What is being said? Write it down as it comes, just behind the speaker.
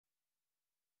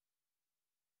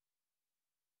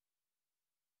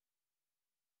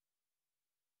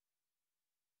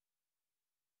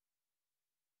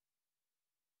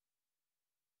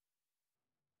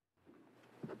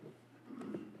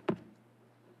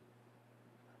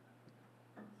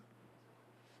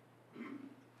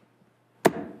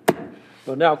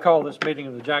We'll now call this meeting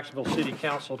of the Jacksonville City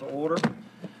Council to order.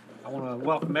 I want to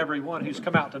welcome everyone who's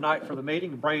come out tonight for the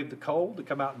meeting and braved the cold to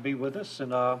come out and be with us.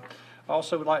 And I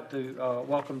also would like to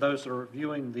welcome those that are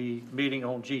viewing the meeting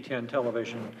on G10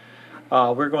 television.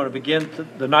 We're going to begin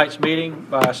the night's meeting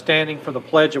by standing for the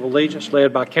Pledge of Allegiance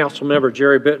led by Council Member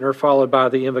Jerry Bittner, followed by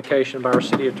the invocation by our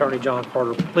City Attorney John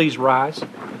Carter. Please rise.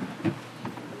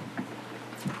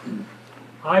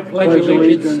 I pledge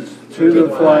allegiance to the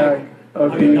flag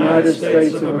of the United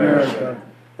States of America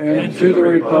and to the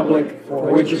republic for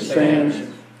which it stands,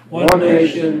 one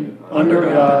nation, under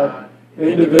God,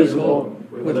 indivisible,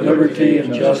 with liberty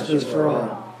and justice for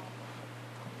all.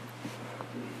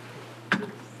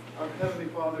 Our Heavenly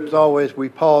Father, as always, we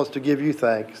pause to give you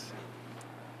thanks.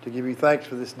 To give you thanks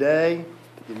for this day,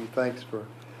 to give you thanks for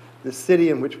this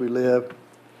city in which we live,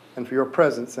 and for your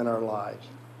presence in our lives.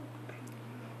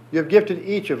 You have gifted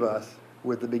each of us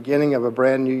with the beginning of a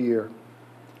brand new year.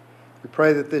 We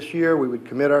pray that this year we would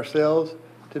commit ourselves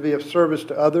to be of service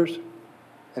to others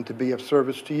and to be of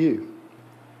service to you.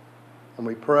 And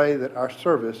we pray that our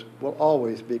service will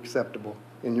always be acceptable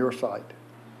in your sight.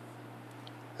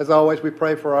 As always, we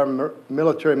pray for our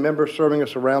military members serving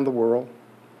us around the world.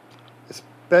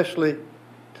 Especially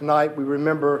tonight, we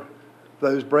remember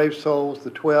those brave souls, the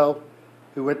 12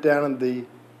 who went down in the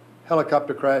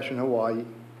helicopter crash in Hawaii.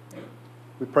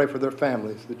 We pray for their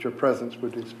families, that your presence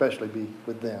would especially be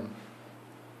with them.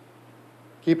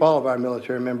 Keep all of our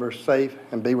military members safe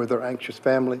and be with their anxious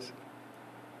families.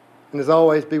 And as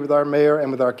always, be with our mayor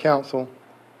and with our council.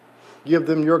 Give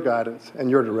them your guidance and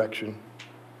your direction.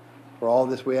 For all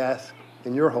this we ask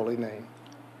in your holy name.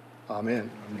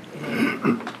 Amen.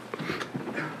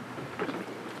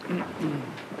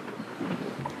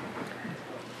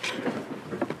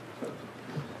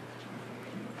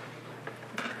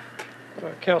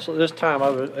 Council, at this time, I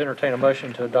would entertain a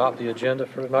motion to adopt the agenda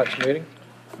for tonight's meeting.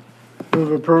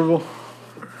 Move approval.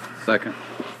 Second.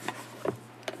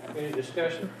 Any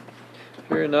discussion?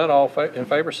 Hearing none, all in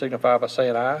favor signify by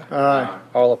saying aye. Aye.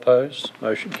 All opposed,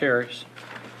 motion carries.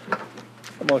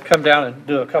 I'm going to come down and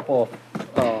do a couple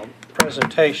of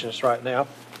presentations right now.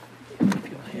 If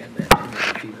you'll hand that to me in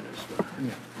a few minutes.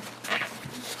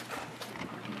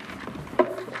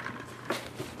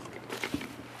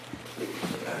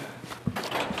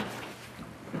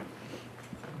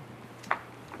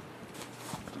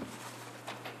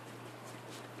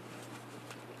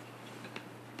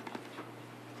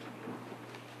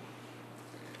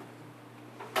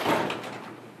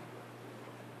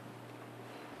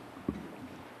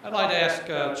 I'd like to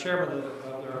ask Chairman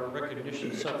of the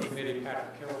Recognition Subcommittee,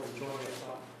 Patrick Carroll, to join us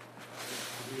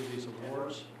to do these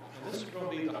awards. And this is going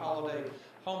to be the home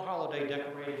holiday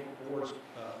decorating awards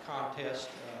contest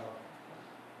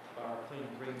by our Clean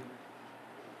and Green.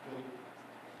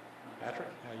 Patrick,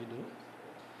 how you doing?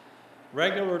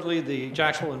 Regularly, the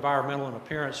Jacksonville Environmental and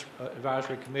Appearance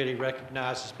Advisory Committee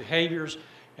recognizes behaviors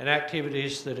and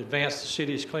activities that advance the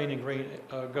city's clean and green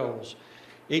goals.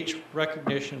 Each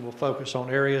recognition will focus on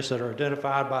areas that are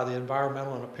identified by the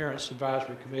Environmental and Appearance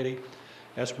Advisory Committee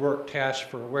as work tasks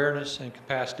for awareness and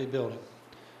capacity building.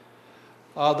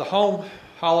 The Home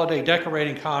Holiday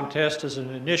Decorating Contest is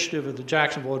an initiative of the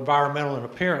Jacksonville Environmental and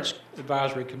Appearance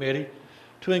Advisory Committee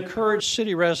to encourage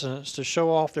city residents to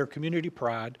show off their community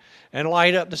pride and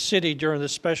light up the city during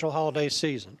this special holiday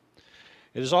season.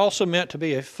 It is also meant to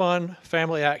be a fun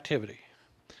family activity.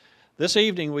 This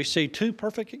evening, we see two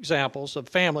perfect examples of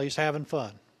families having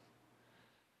fun.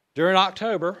 During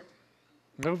October,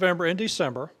 November, and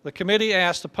December, the committee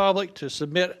asked the public to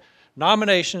submit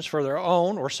nominations for their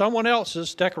own or someone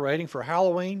else's decorating for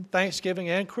Halloween, Thanksgiving,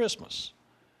 and Christmas.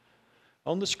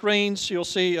 On the screens, you'll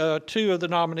see two of the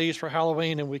nominees for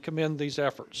Halloween, and we commend these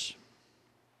efforts.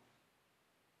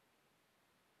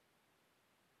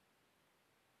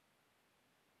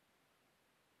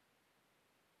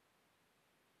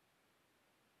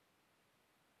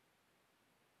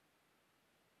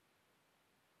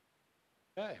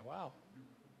 Okay, wow.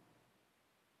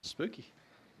 Spooky.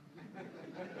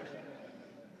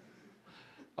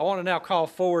 I want to now call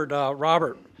forward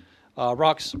Robert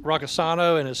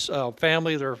Rocasano and his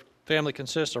family. Their family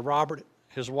consists of Robert,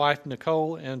 his wife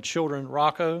Nicole, and children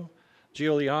Rocco,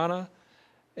 Giuliana,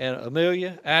 and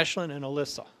Amelia, Ashlyn, and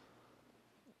Alyssa.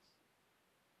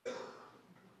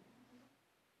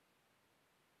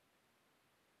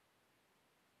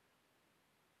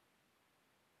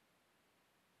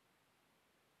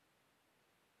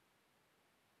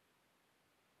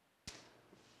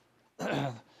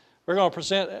 We're going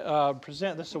to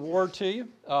present this award to you.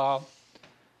 We want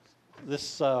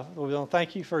to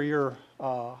thank you for your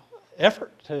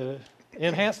effort to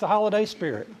enhance the holiday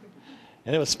spirit.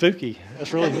 And it was spooky.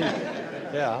 That's really neat.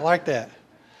 Yeah, I like that.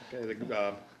 Okay,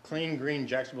 the Clean Green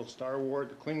Jacksonville Star Award,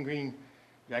 the Clean Green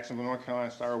Jacksonville, North Carolina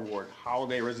Star Award,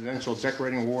 Holiday Residential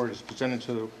Decorating Award is presented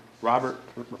to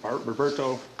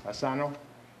Roberto Asano.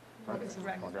 Okay,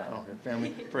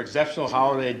 family for exceptional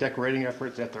holiday decorating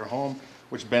efforts at their home,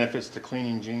 which benefits the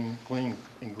Clean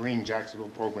and Green Jacksonville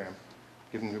program,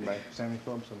 given to by Sammy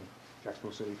Phillips and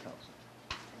Jacksonville City Council.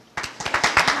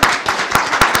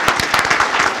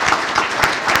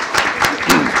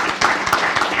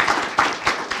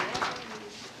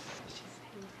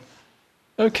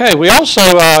 Okay, we also,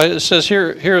 it says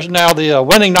here's now the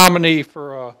winning nominee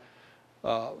for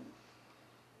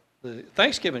the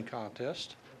Thanksgiving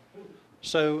contest.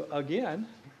 So again,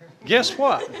 guess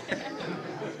what?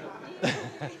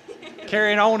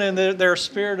 Carrying on in their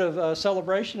spirit of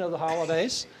celebration of the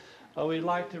holidays, we'd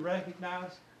like to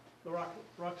recognize the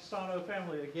Roccasano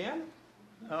family again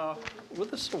with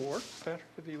this award. Patrick,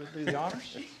 if you would do the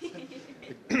honors.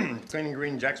 Clean and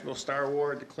Green Jacksonville Star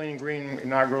Award, the Clean and Green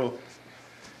inaugural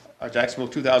Jacksonville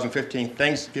 2015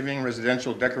 Thanksgiving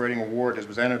Residential Decorating Award is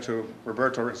presented to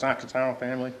Roberto Santantano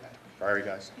family, sorry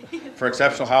guys, for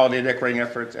exceptional holiday decorating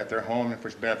efforts at their home,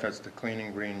 which benefits the Clean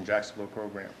and Green Jacksonville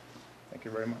program. Thank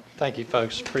you very much. Thank you,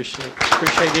 folks. Appreciate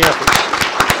the effort.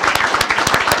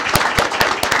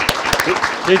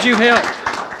 Did you help?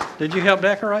 Did you help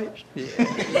decorate?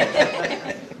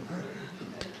 Yeah.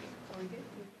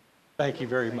 Thank you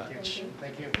very much.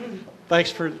 Thank you.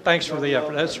 Thanks for the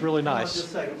effort. That's really nice. Just a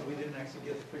second, we didn't actually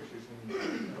get the pictures.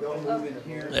 We all move in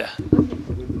here. Yeah.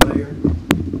 With the mayor,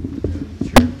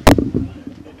 chairman.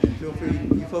 Feel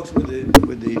free, you folks with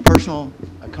the personal,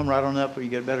 come right on up where you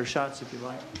get better shots if you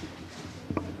like.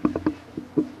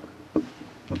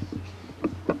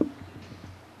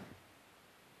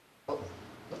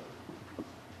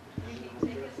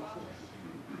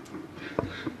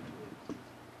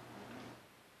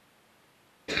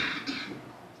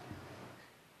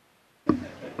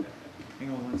 Hang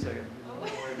on one second.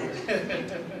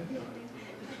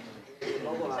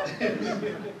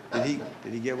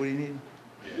 Did he get what he needed?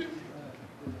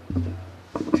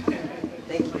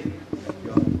 Thank you.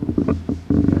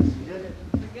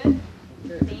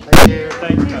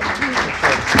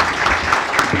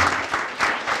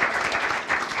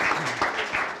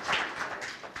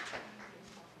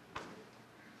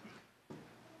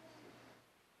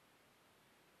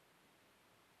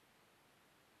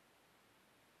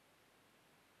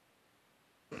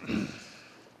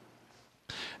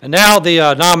 And now the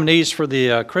nominees for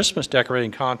the Christmas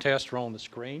decorating contest are on the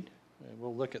screen. And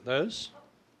we'll look at those.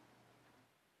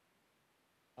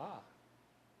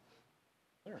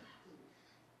 There.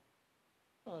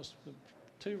 Oh, there's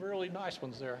two really nice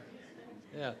ones there.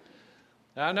 Yeah.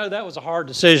 Now, I know that was a hard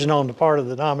decision on the part of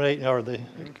the nominating or the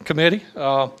committee.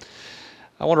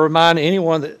 I want to remind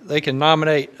anyone that they can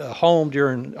nominate a home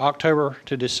during October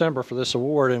to December for this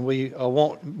award, and we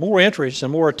want more entries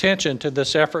and more attention to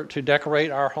this effort to decorate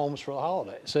our homes for the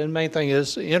holidays. And the main thing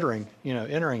is entering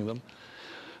them.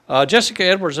 Jessica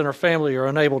Edwards and her family are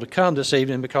unable to come this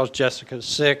evening because Jessica is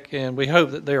sick, and we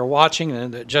hope that they are watching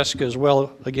and that Jessica is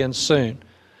well again soon.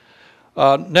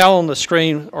 Now on the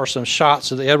screen are some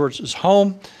shots of the Edwards'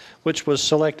 home, which was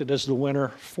selected as the winner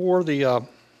for the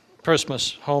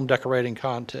Christmas home decorating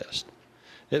contest.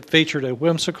 It featured a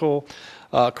whimsical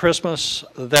Christmas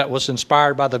that was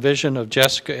inspired by the vision of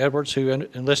Jessica Edwards, who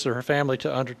enlisted her family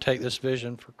to undertake this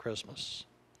vision for Christmas.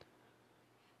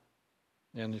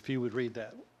 And if you would read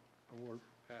that award,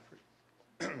 Patrick.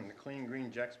 The Clean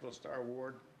Green Jacksonville Star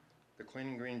Award, the Clean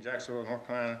and Green Jacksonville, North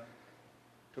Carolina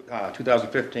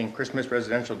 2015 Christmas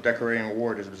Residential Decorating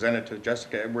Award is presented to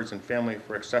Jessica Edwards and family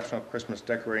for exceptional Christmas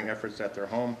decorating efforts at their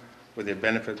home, with the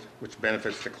benefits, which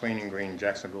benefits the Clean and Green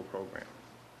Jacksonville program.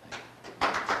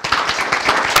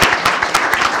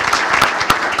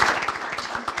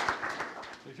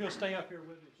 If you'll stay up here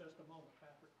with me just a moment,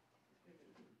 Patrick.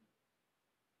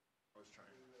 I was trying.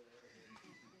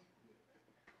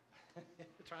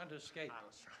 Trying to escape. I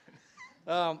was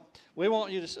trying.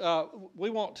 We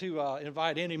want to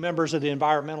invite any members of the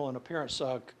Environmental and Appearance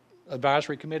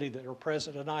Advisory Committee that are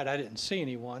present tonight. I didn't see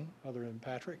anyone other than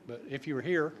Patrick, but if you were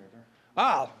here,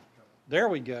 there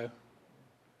we go.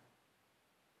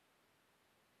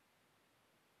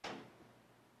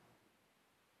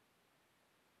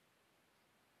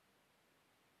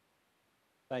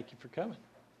 Thank you for coming.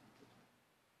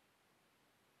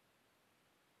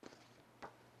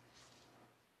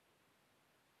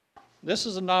 This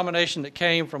is a nomination that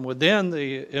came from within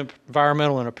the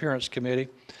Environmental and Appearance Committee.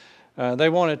 They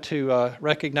wanted to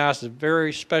recognize the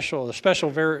very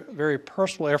very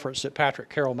personal efforts that Patrick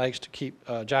Carroll makes to keep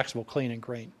Jacksonville clean and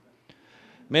green.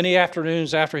 Many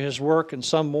afternoons after his work and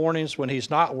some mornings when he's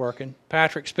not working,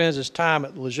 Patrick spends his time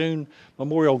at Lejeune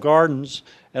Memorial Gardens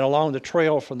and along the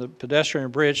trail from the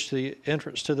pedestrian bridge to the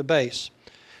entrance to the base.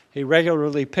 He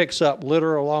regularly picks up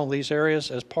litter along these areas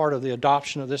as part of the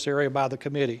adoption of this area by the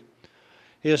committee.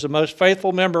 He is the most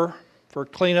faithful member for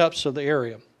cleanups of the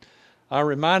area. I'm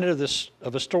reminded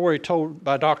of a story told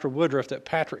by Dr. Woodruff that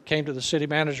Patrick came to the city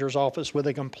manager's office with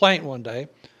a complaint one day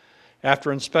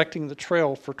after inspecting the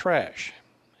trail for trash.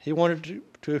 He wanted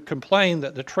to complain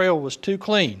that the trail was too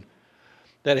clean,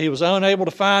 that he was unable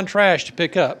to find trash to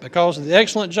pick up because of the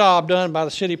excellent job done by the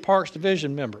City Parks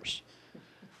Division members.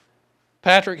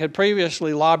 Patrick had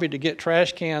previously lobbied to get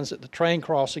trash cans at the train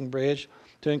crossing bridge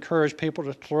to encourage people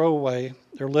to throw away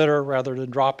their litter rather than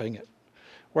dropping it,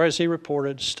 whereas he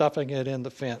reported stuffing it in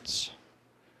the fence.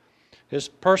 His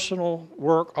personal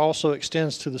work also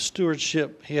extends to the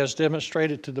stewardship he has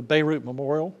demonstrated to the Beirut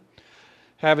Memorial.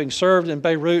 Having served in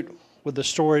Beirut with the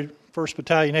storied 1st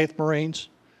Battalion, 8th Marines,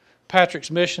 Patrick's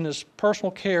mission is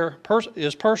personal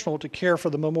to care for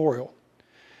the memorial.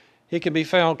 He can be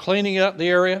found cleaning up the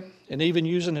area and even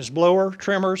using his blower,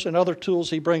 trimmers, and other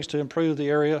tools he brings to improve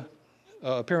the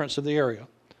appearance of the area.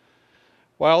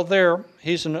 While there,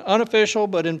 he's an unofficial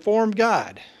but informed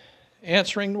guide,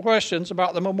 answering questions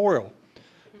about the memorial,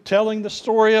 telling the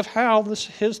story of how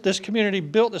this community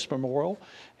built this memorial,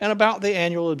 and about the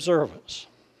annual observance.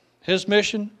 His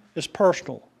mission is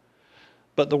personal,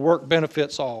 but the work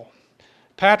benefits all.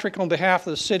 Patrick, on behalf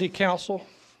of the City Council,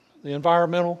 the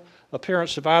Environmental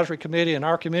Appearance Advisory Committee, and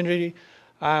our community,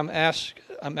 I'm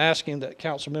asking that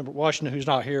Councilmember Washington, who's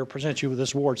not here, present you with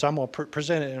this award. So I'm going to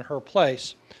present it in her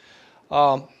place.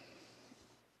 And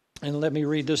let me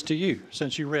read this to you,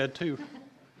 since you read too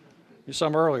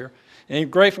some earlier.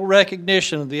 In grateful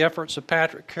recognition of the efforts of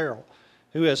Patrick Carroll,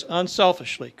 who has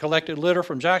unselfishly collected litter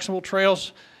from Jacksonville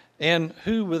trails and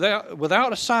who,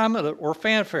 without assignment or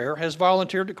fanfare, has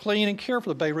volunteered to clean and care for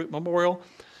the Beirut Memorial,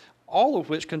 all of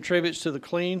which contributes to the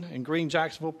Clean and Green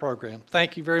Jacksonville program.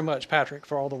 Thank you very much, Patrick,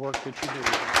 for all the work that you do.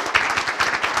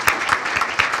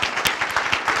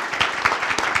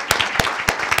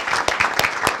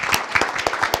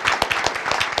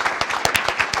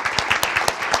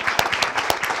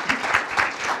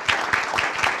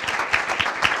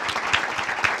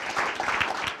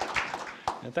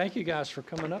 And thank you guys for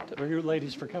coming up, or you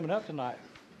ladies for coming up tonight.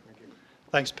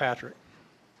 Thanks, Patrick.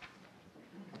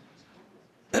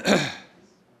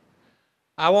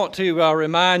 I want to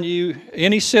remind you,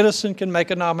 any citizen can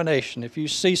make a nomination. If you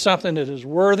see something that is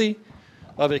worthy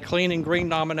of a Clean and Green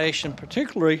nomination,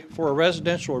 particularly for a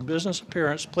residential or business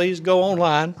appearance, please go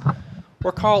online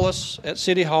or call us at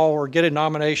City Hall or get a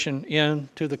nomination in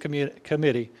to the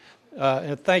committee.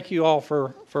 And thank you all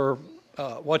for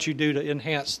what you do to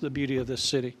enhance the beauty of this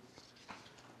city.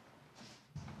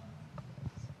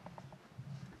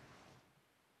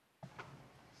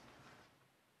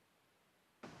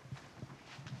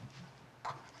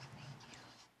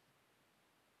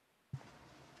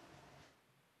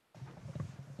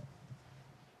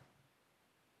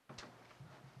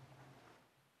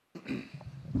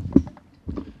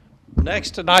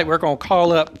 Next tonight, we're going to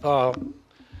call up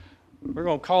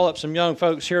some young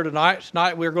folks here tonight.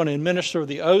 Tonight, we're going to administer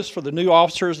the oaths for the new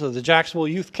officers of the Jacksonville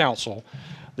Youth Council.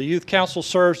 The Youth Council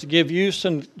serves to give youth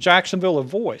in Jacksonville a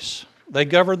voice. They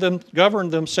govern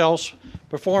themselves,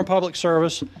 perform public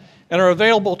service, and are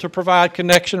available to provide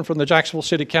connection from the Jacksonville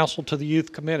City Council to the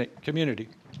youth community.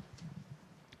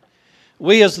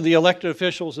 We, as the elected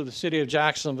officials of the City of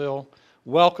Jacksonville,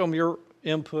 welcome your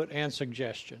input and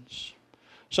suggestions.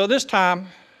 So this time,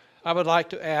 I would like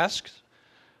to ask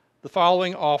the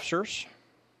following officers,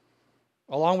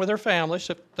 along with their families,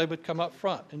 if they would come up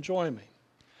front and join me.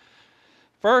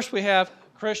 First, we have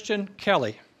Christian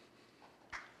Kelly.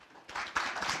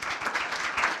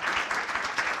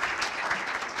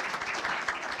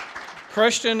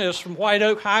 Christian is from White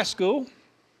Oak High School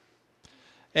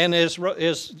and is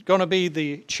going to be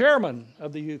the chairman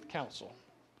of the Youth Council.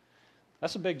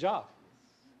 That's a big job.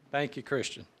 Thank you,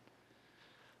 Christian.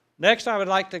 Next, I would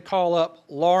like to call up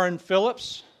Lauren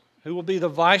Phillips, who will be the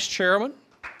vice chairman.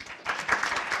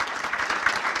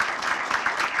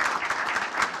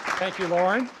 Thank you,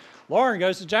 Lauren. Lauren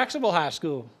goes to Jacksonville High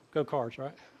School. Go Cards,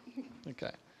 right?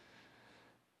 Okay.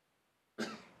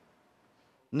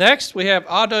 Next, we have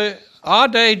Ade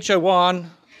Jawan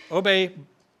Obe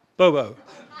Bobo.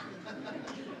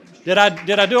 Did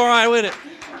I do all right with it?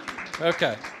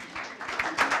 Okay.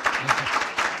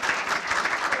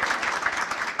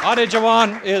 Ade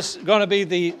Jawan is going to be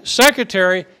the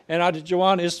secretary, and Ade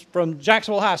Jawan is from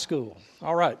Jacksonville High School.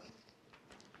 All right.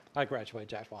 I graduated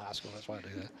Jacksonville High School, that's why I do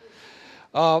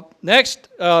Next,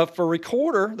 for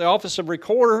recorder, the office of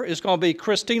recorder is going to be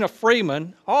Christina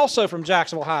Freeman, also from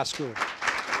Jacksonville High School.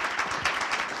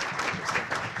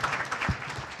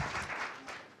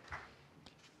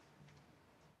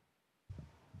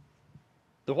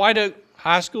 The White Oak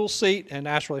High School seat, and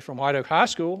naturally from White Oak High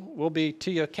School, will be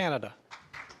Tia Canada.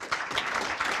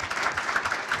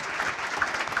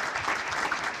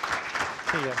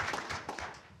 Tia.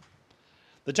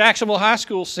 The Jacksonville High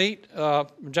School seat,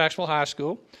 Jacksonville High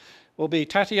School, will be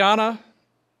Tatiana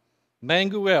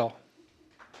Manguel.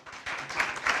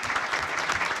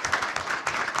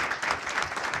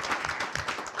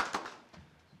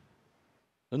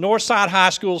 The Northside High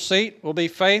School seat will be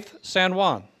Faith San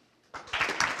Juan.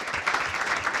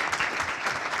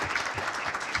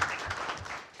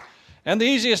 And the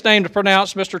easiest name to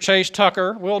pronounce, Mr. Chase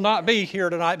Tucker, will not be here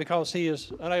tonight because he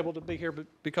is unable to be here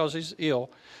because he's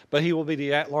ill. But he will be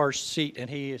the at-large seat, and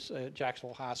he is at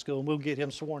Jacksonville High School, and we'll get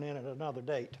him sworn in at another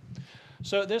date.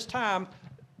 So at this time,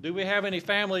 do we have any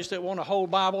families that want to hold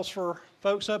Bibles for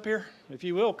folks up here? If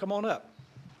you will, come on up.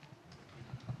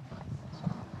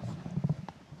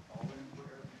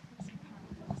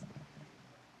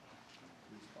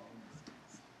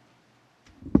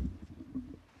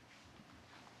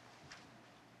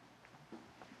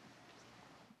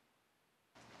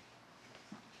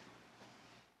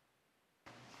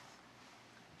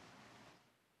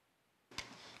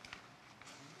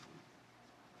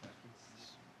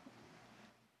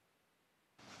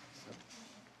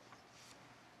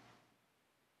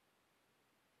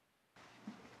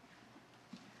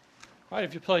 All right,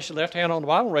 if you place your left hand on the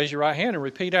Bible, raise your right hand and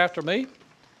repeat after me.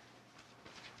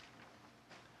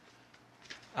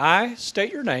 I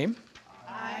state your name.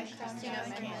 I, Christina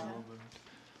McCann,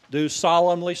 Do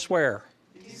solemnly swear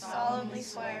do solemnly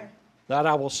swear that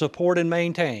I will support and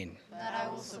maintain that I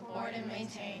will support and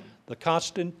maintain the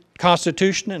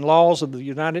Constitution and laws of the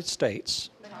United States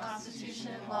the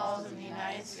Constitution and laws of the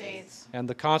United States and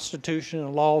the Constitution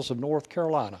and laws of North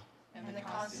Carolina, and the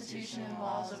Constitution and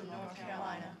laws of North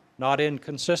Carolina, not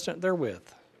inconsistent therewith,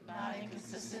 not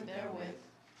inconsistent therewith,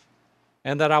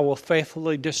 and that I will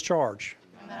faithfully discharge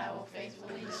and that I will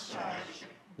faithfully discharge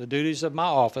the duties of my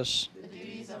office the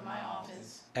duties of my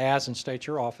office as, and state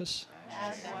your office,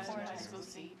 as the high school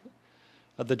seat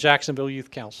of the Jacksonville Youth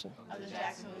Council, of the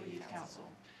Jacksonville Youth Council,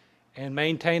 and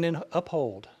maintain and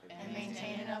uphold and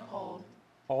maintain and uphold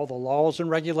all the laws and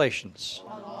regulations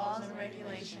all the laws and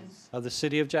regulations of the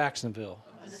city of Jacksonville.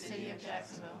 of the city of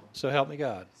Jacksonville. So help me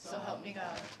God. So help me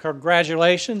God.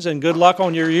 Congratulations and good luck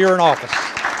on your year in office.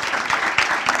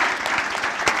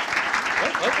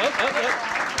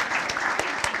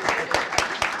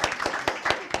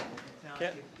 Now,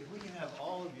 if we can have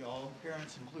all of y'all,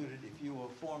 parents included, if you will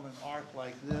form an arc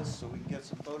like this so we can get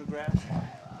some photographs.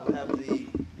 We'll have the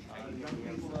young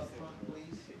people up front,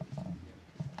 please.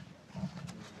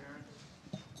 Parents.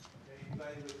 Okay,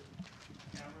 anybody with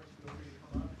cameras, feel free to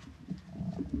come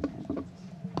up.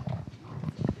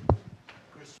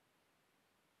 Chris.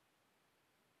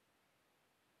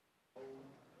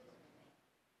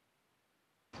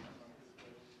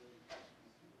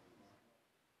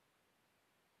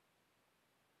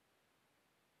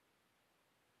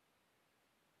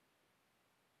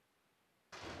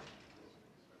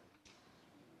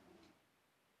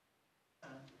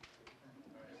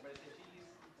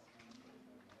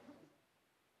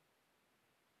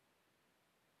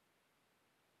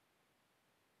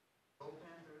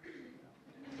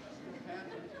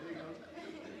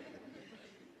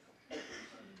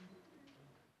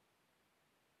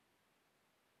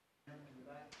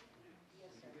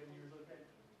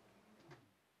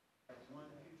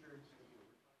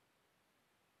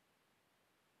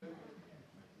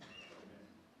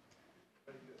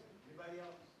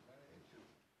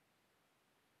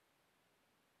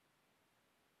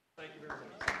 Thank you very much.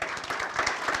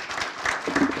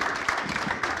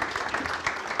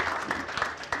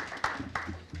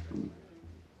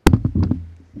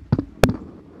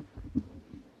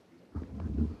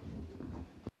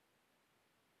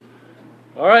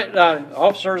 All right,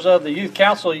 officers of the Youth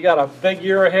Council, you got a big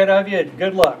year ahead of you, and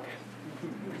good luck.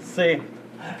 See,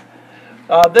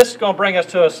 this is going to bring us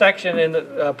to a section in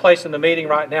the place in the meeting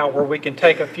right now where we can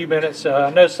take a few minutes. I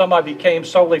know some of you came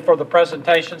solely for the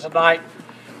presentations tonight,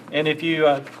 and if you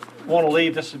want to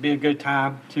leave, this would be a good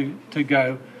time to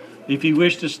go. If you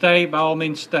wish to stay, by all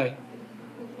means, stay.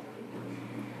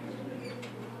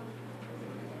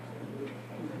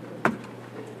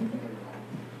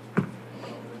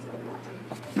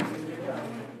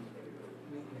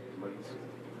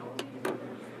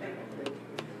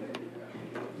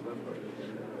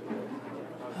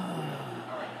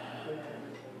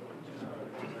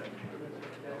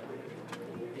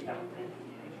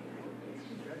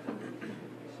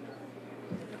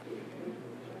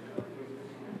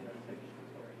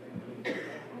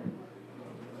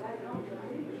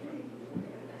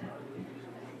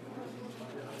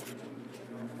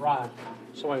 Ryan,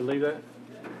 somebody leave that?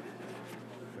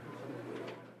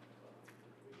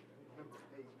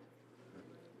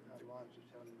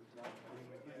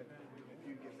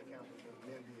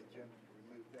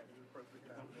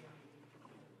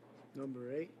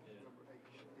 Number 8. They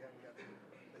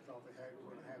thought they had,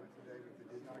 were gonna have it today, but they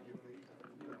did not give the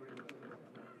agreement to them.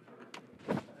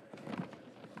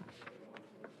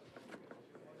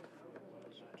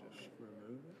 Just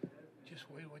remove it. Just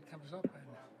wait what comes up and.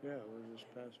 Yeah, we'll just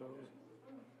pass over.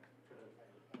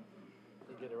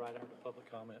 You get it right after public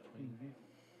comment.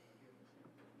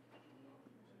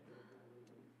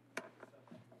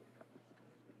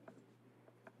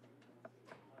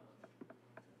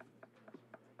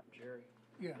 Jerry?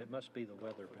 Yeah. It must be the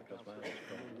weather because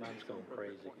mine's going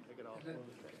crazy.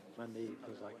 My knee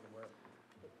feels like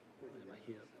my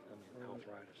hip,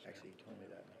 arthritis. Actually, he told me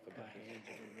that. My hands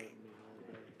have been hurting me all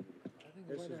day. I think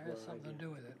the weather has something to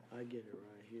do with it. I get it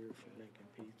right here from making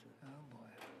pizza. Oh, boy.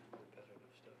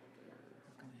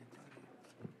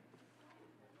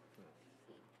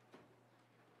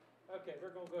 Okay, we're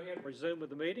going to go ahead and resume with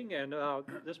the meeting, and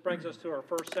this brings us to our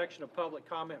first section of public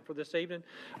comment for this evening.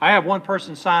 I have one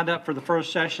person signed up for the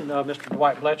first session, Mr.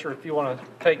 Dwight Bletcher, if you want to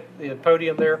take the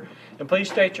podium there. And please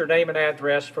state your name and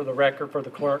address for the record for the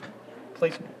clerk.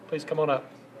 Please come on up.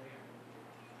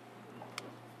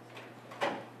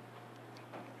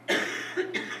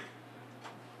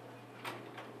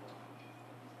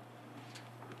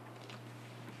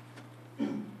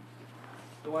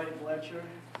 Dwight Bletcher,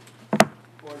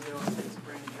 406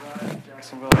 Spring Drive,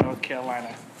 Jacksonville, North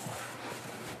Carolina.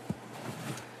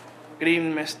 Good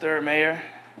evening, Mr. Mayor,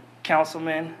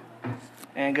 Councilman,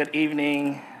 and good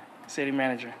evening, City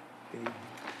Manager.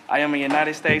 I am a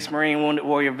United States Marine Wounded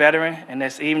Warrior veteran, and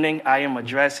this evening I am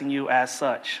addressing you as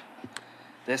such.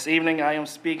 This evening I am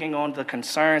speaking on the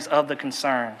concerns of the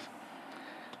concerned.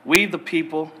 We, the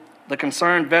people, the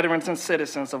concerned veterans and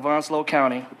citizens of Onslow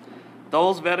County,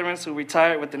 those veterans who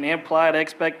retired with an implied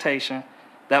expectation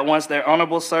that once their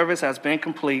honorable service has been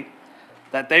complete,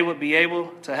 that they would be able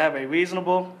to have a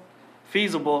reasonable,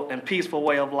 feasible, and peaceful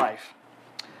way of life.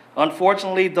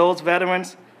 Unfortunately, those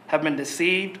veterans have been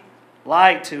deceived,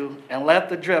 lied to, and left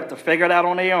adrift to figure it out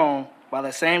on their own by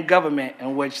the same government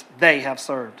in which they have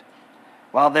served.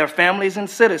 While their families and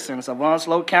citizens of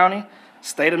Onslow County,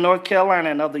 state of North Carolina,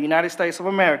 and of the United States of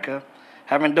America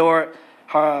have endured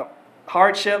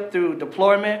hardship through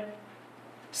deployment,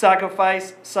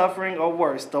 sacrifice, suffering, or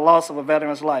worse, the loss of a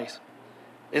veteran's life.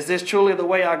 Is this truly the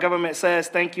way our government says,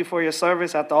 thank you for your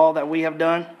service after all that we have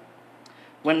done?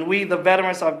 When we, the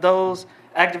veterans of those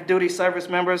active duty service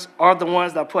members, are the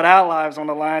ones that put our lives on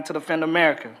the line to defend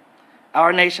America.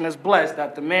 Our nation is blessed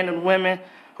that the men and women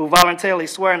who voluntarily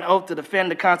swear an oath to defend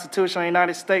the Constitution of the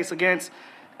United States against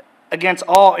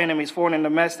all enemies, foreign and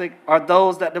domestic, are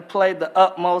those that display the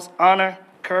utmost honor,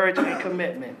 courage, and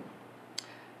commitment.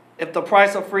 If the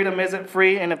price of freedom isn't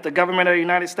free, and if the government of the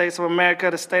United States of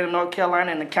America, the state of North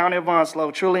Carolina, and the county of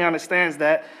Onslow truly understands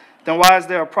that, then why is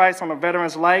there a price on a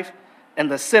veteran's life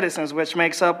and the citizens which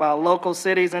makes up our local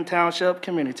cities and township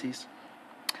communities?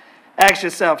 Ask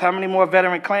yourself, how many more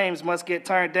veteran claims must get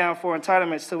turned down for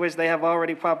entitlements to which they have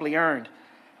already properly earned?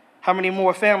 How many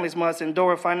more families must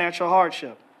endure financial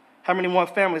hardship? How many more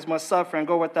families must suffer and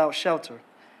go without shelter?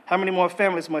 How many more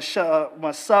families must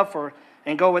suffer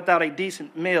and go without a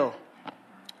decent meal?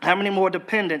 How many more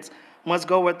dependents must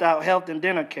go without health and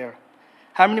dental care?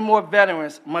 How many more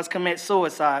veterans must commit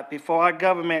suicide before our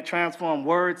government transforms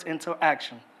words into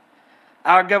action?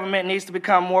 Our government needs to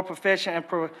become more proficient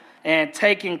in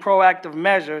taking proactive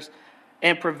measures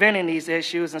in preventing these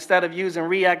issues instead of using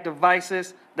reactive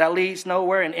vices that leads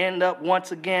nowhere and end up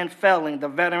once again failing the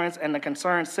veterans and the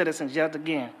concerned citizens yet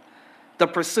again. The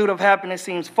pursuit of happiness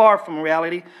seems far from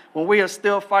reality when we are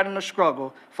still fighting the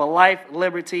struggle for life,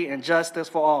 liberty, and justice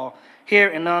for all, here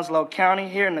in Onslow County,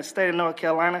 here in the state of North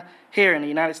Carolina, here in the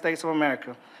United States of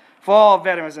America. For all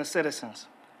veterans and citizens,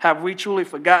 have we truly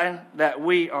forgotten that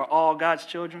we are all God's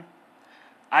children?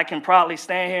 I can proudly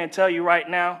stand here and tell you right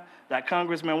now that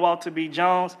Congressman Walter B.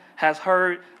 Jones has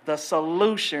heard the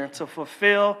solution to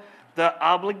fulfill the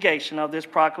obligation of this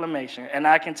proclamation. And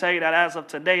I can tell you that as of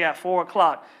today at 4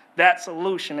 o'clock, that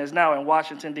solution is now in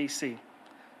Washington, D.C.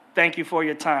 Thank you for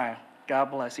your time. God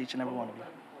bless each and every one of you.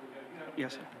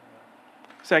 Yes, sir.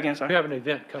 Say again, sir. We have an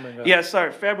event coming up. Yes,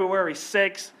 sir. February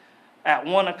 6th at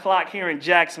 1 o'clock here in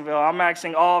Jacksonville. I'm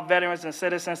asking all veterans and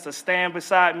citizens to stand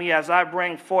beside me as I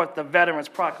bring forth the Veterans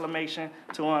Proclamation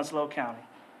to Onslow County.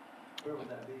 Where will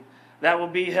that be? That will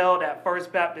be held at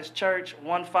First Baptist Church,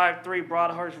 153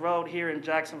 Broadhurst Road here in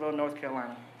Jacksonville, North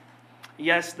Carolina.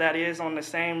 Yes, that is on the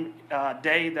same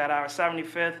day that our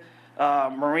 75th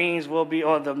Marines will be,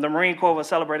 or the Marine Corps will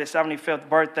celebrate its 75th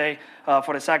birthday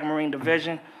for the 2nd Marine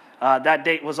Division. That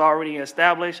date was already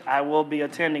established. I will be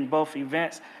attending both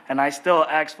events, and I still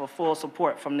ask for full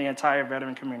support from the entire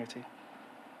veteran community.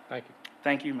 Thank you.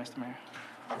 Thank you, Mr. Mayor.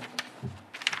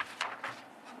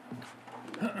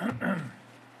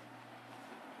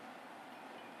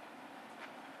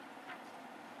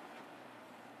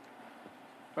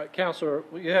 All right, Counselor,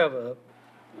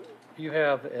 you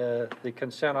have the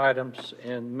consent items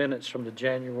and minutes from the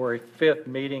January 5th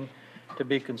meeting to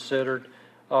be considered.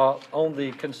 On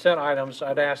the consent items,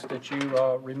 I'd ask that you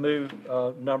remove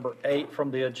number 8 from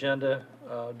the agenda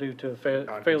due to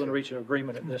failing to reach an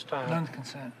agreement at this time.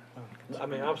 Non-consent.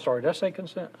 I'm sorry, did I say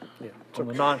consent? Yeah. On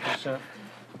the non-consent.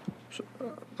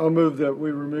 I'll move that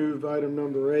we remove item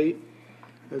number 8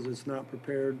 as it's not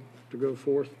prepared to go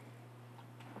forth.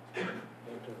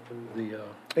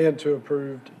 And to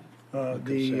approve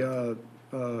the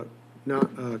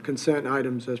consent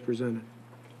items as presented.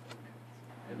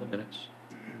 In the minutes.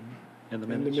 In the And the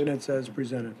minutes. minutes as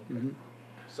presented. We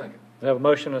have a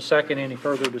motion and a second. Any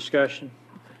further discussion?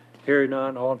 Hearing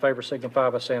none. All in favor signify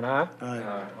by saying aye.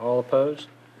 Aye. All opposed?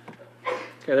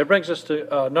 Okay, that brings us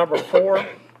to number 4,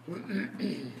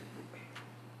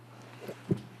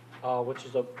 which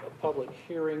is a public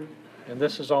hearing, and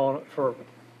this is on for,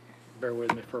 bear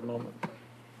with me for a moment,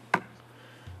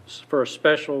 for a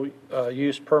special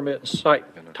use permit and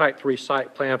site, type 3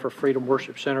 site plan for Freedom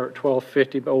Worship Center at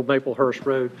 1250 Old Maplehurst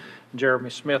Road. Jeremy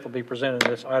Smith will be presenting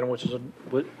this item, which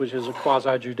is a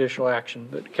quasi judicial action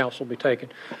that the council will be taking.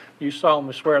 You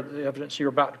solemnly swear that the evidence you're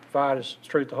about to provide is the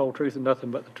truth, the whole truth, and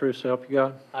nothing but the truth, so help you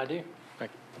God? I do.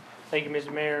 Thank Thank you,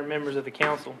 Mr. Mayor, and members of the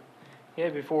council. You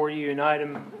have before you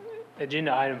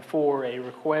agenda item 4, a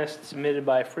request submitted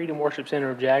by Freedom Worship Center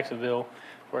of Jacksonville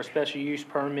for a special use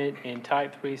permit and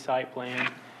type 3 site plan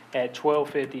at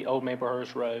 1250 Old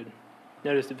Maplehurst Road.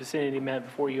 Notice the vicinity map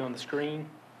before you on the screen.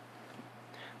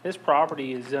 This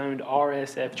property is zoned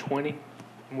RSF 20.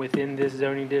 Within this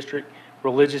zoning district,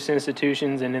 religious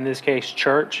institutions, and in this case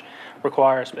church,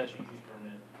 require a special use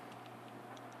permit.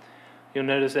 You'll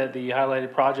notice that the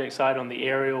highlighted project site on the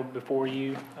aerial before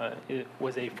you it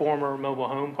was a former mobile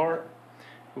home park,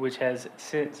 which has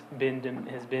since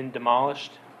been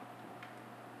demolished.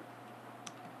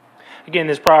 Again,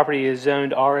 this property is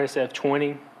zoned RSF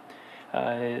 20.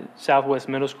 Southwest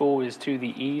Middle School is to the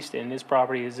east, and this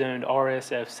property is zoned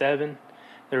RSF 7.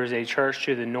 There is a church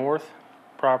to the north,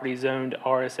 property zoned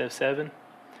RSF 7.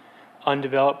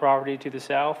 Undeveloped property to the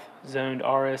south, zoned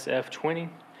RSF 20.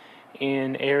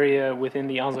 And area within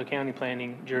the Onslow County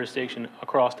planning jurisdiction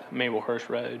across Maplehurst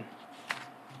Road.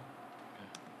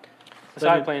 The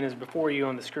site plan is before you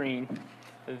on the screen.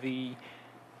 The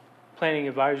Planning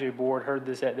Advisory Board heard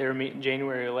this at their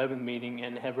January 11th meeting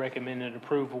and have recommended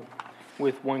approval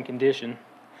with one condition,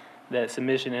 that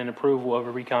submission and approval of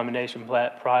a recombination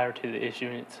plat prior to the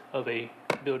issuance of a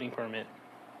building permit.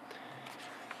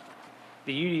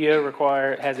 The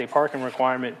UDO has a parking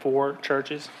requirement for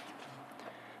churches.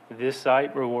 This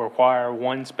site will require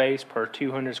 1 space per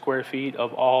 200 square feet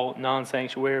of all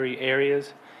non-sanctuary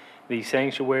areas. The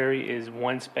sanctuary is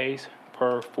 1 space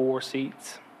per 4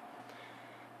 seats.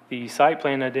 The site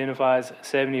plan identifies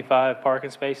 75 parking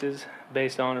spaces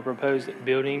based on a proposed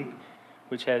building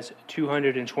which has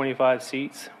 225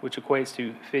 seats, which equates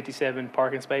to 57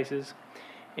 parking spaces.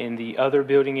 In the other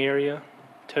building area,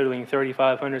 totaling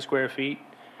 3,500 square feet,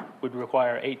 would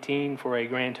require 18 for a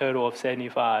grand total of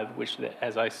 75, which,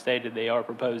 as I stated, they are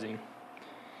proposing.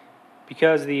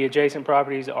 Because the adjacent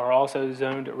properties are also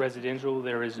zoned residential,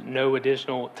 there is no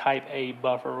additional Type A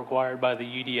buffer required by the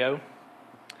UDO.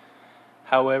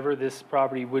 However, this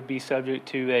property would be subject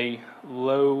to a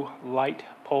low light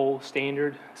pole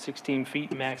standard, 16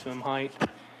 feet maximum height.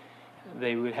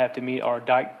 They would have to meet our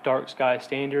dark sky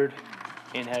standard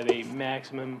and have a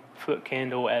maximum foot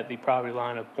candle at the property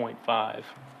line of 0.5.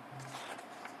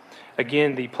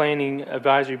 Again, the Planning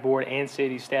Advisory Board and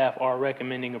city staff are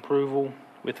recommending approval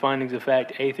with findings of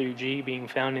fact A through G being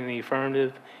found in the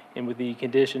affirmative and with the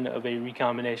condition of a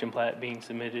recombination plat being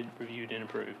submitted, reviewed, and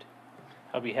approved.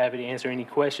 I'll be happy to answer any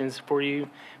questions for you.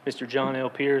 Mr. John L.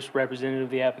 Pierce, representative of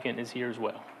the applicant, is here as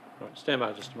well. All right, stand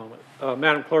by just a moment.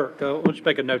 Madam Clerk, why don't you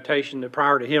make a notation that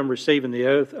prior to him receiving the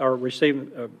oath, or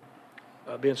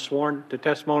being sworn to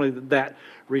testimony, that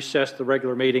recessed the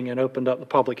regular meeting and opened up the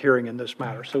public hearing in this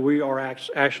matter. So we are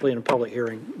actually in a public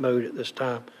hearing mode at this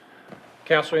time.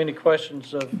 Council, any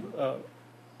questions of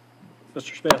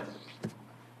Mr. Smith?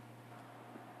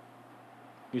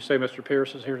 You say Mr.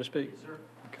 Pierce is here to speak? Yes, sir.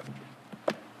 Okay.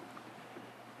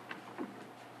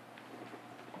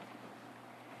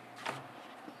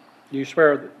 Do you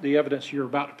swear that the evidence you're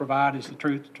about to provide is the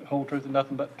truth, whole truth, and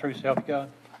nothing but the truth, so help you God?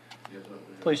 Yes, I do.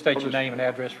 Please state your name and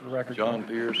address for the record. John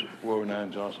Pierce,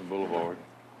 409 Johnson Boulevard.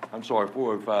 I'm sorry,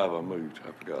 405 I moved,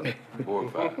 I forgot.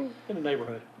 405. In the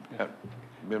neighborhood. I've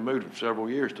been moved for several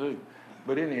years too.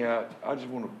 But anyhow, I just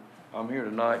want to, I'm here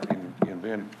tonight and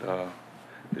Ben, if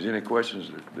there's any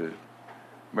questions that the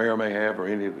mayor may have or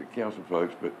any of the council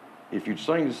folks, but if you'd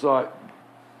seen the site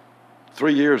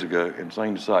 3 years ago and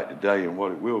seen the site today and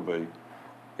what it will be,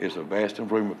 it's a vast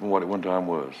improvement from what it one time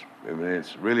was. I mean,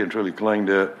 it's really and truly cleaned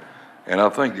up. And I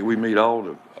think that we meet all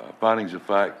the findings of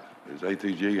fact as A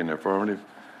through G in the affirmative.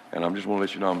 And I just want to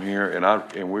let you know I'm here.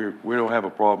 And we don't have a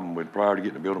problem with prior to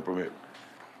getting the building permit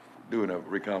doing a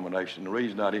recombination. The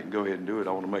reason I didn't go ahead and do it,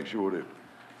 I want to make sure that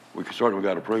we certainly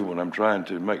got approval. And I'm trying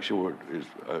to make sure is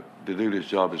to do this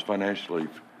job as financially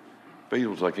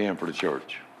feasible as I can for the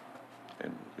church.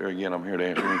 And there again, I'm here to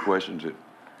answer any questions that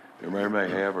the mayor may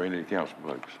have or any of the council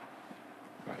folks.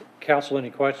 All right. Council, any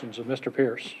questions of Mr.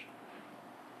 Pierce?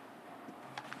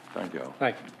 Thank y'all.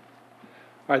 Thank you.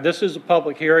 All right, this is a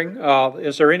public hearing.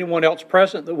 Is there anyone else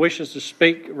present that wishes to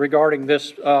speak regarding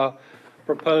this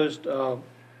proposed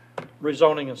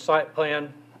rezoning and site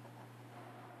plan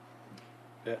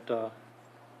at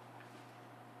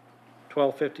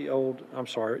 1250 Old, I'm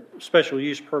sorry, special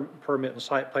use permit and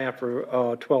site plan for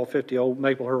 1250 Old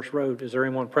Maplehurst Road? Is there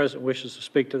anyone present who wishes to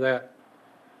speak to that?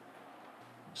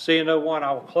 Seeing no one,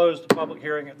 I will close the public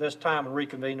hearing at this time and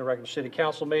reconvene the regular city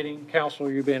council meeting.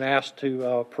 Councilor, you're being asked to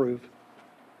approve.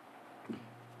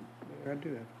 I do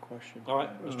have a question. All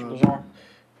right, Mr. Lazar.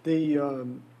 The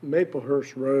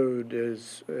Maplehurst Road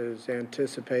is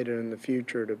anticipated in the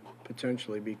future to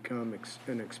potentially become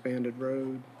an expanded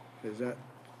road. Is that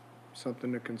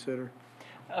something to consider?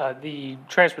 The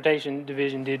Transportation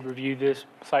Division did review this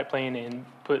site plan and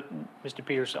put Mr.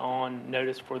 Pierce on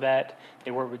notice for that.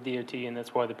 They work with DOT, and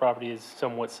that's why the property is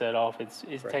somewhat set off. It's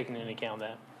Right. taken into account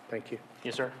that. Thank you.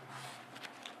 Yes, sir.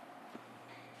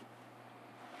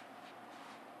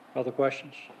 Other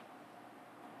questions?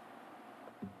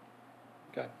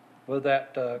 Okay. With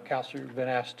that, Counselor, you've been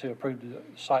asked to approve the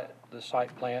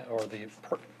site plan or the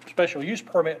special use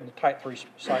permit and the type 3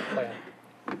 site plan.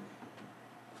 Mr.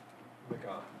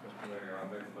 Mayor, I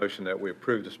make a motion that we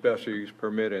approve the special use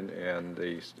permit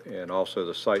and also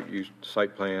the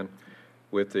site plan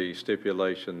with the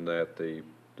stipulation that the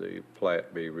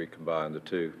plat be recombined, the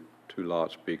two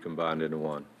lots be combined into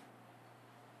one.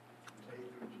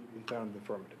 Found in the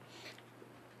affirmative.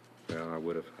 Yeah, I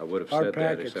would have Our said that,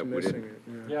 packet's except we missing didn't. it.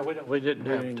 Yeah. Yeah, we didn't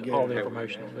We have didn't get all it. the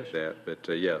information on this. That, but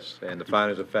yes, and the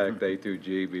findings of fact A through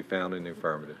G be found in the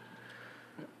affirmative.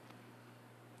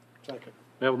 Second.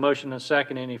 We have a motion and a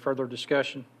second. Any further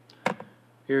discussion?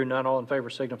 Hearing none, all in favor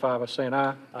signify by saying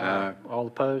aye. Aye. All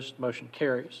opposed, motion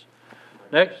carries.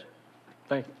 Next,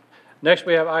 thank you. Next,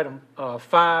 we have item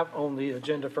 5 on the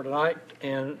agenda for tonight,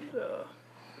 and let's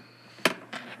see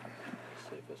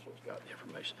if this one's got the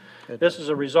information. This is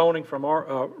a rezoning from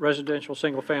our residential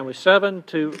single-family 7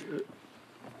 to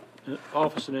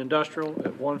office and industrial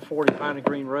at 140 Piney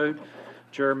Green Road.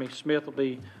 Jeremy Smith will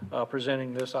be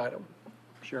presenting this item.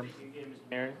 Jeremy. Again,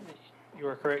 Mr. Mayor, you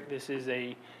are correct. This is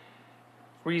a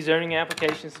rezoning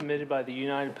application submitted by the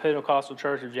United Pentecostal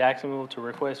Church of Jacksonville to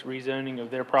request rezoning of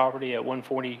their property at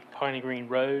 140 Piney Green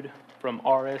Road from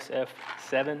RSF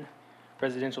 7,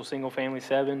 residential single family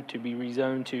 7, to be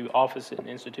rezoned to office and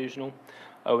institutional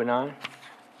O&I.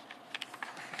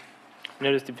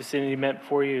 Notice the vicinity map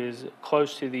before you is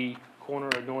close to the corner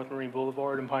of North Marine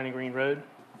Boulevard and Piney Green Road.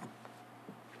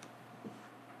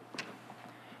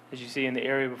 As you see in the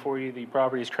area before you, the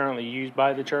property is currently used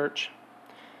by the church.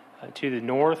 To the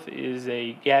north is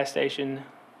a gas station,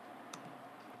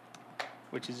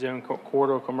 which is zoned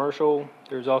corridor commercial.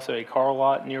 There's also a car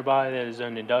lot nearby that is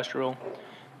zoned industrial.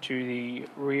 To the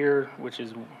rear, which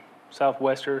is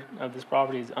southwestern of this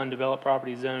property, is undeveloped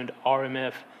property zoned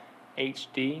RMF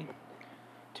HD.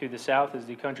 To the south is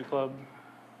the Country Club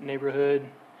neighborhood,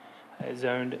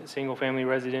 zoned single-family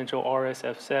residential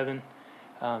RSF 7.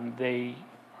 They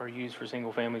are used for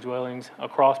single-family dwellings.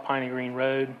 Across Piney Green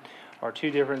Road are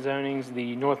two different zonings,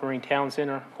 the North Marine Town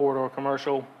Center corridor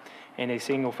commercial and a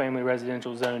single-family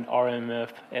residential zoned RMF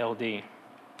LD.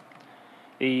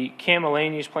 The CAMA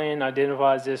land use plan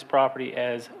identifies this property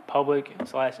as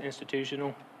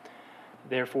public/institutional.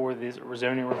 Therefore, this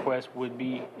rezoning request would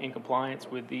be in compliance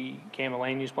with the CAMA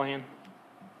land use plan.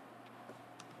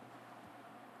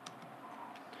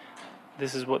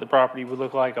 This is what the property would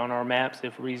look like on our maps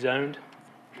if rezoned.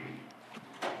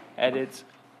 At its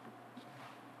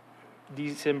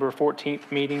December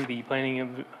 14th meeting, the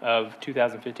planning of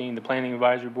 2015, the Planning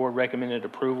Advisory Board recommended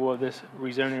approval of this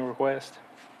rezoning request.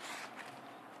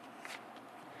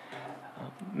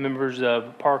 Members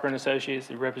of Parker and Associates,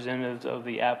 the representatives of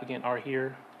the applicant are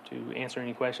here to answer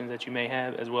any questions that you may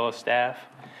have, as well as staff.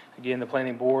 Again, the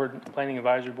Planning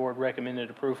Advisory Board recommended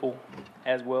approval,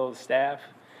 as well as staff,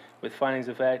 with findings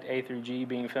of fact A through G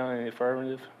being found in the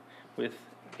affirmative, with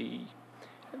the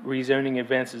rezoning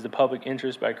advances the public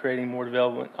interest by creating more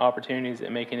development opportunities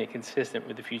and making it consistent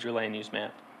with the future land use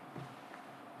map.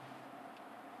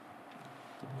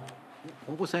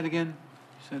 What was that again?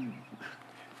 You said,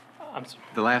 I'm s-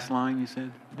 the last line you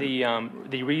said? The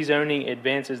rezoning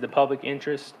advances the public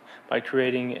interest by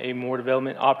creating a more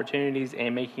development opportunities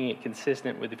and making it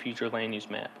consistent with the future land use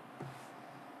map.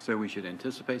 So we should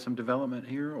anticipate some development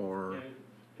here, or?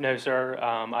 No, sir,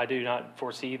 I do not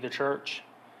foresee the church,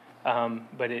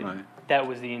 but Right. that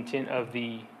was the intent of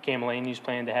the Campbell Land Use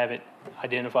Plan, to have it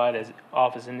identified as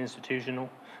office and institutional,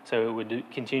 so it would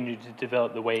continue to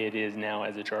develop the way it is now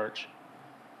as a church.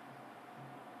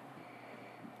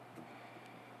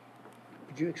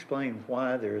 Could you explain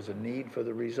why there is a need for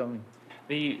the rezoning?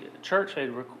 The church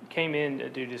came in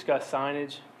to discuss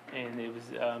signage, and it was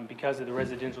because of the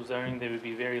residential zoning, they would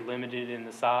be very limited in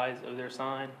the size of their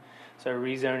sign. So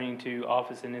rezoning to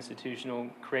office and institutional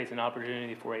creates an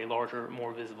opportunity for a larger,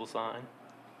 more visible sign.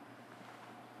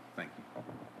 Thank you.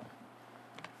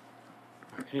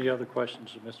 Any other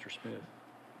questions of Mr. Smith?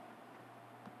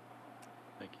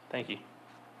 Thank you. Thank you.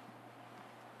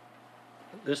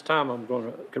 This time, I'm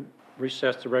going to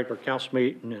recess the regular council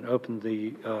meeting and open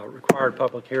the required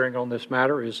public hearing on this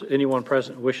matter. Is anyone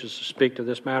present who wishes to speak to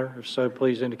this matter? If so,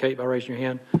 please indicate by raising your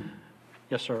hand.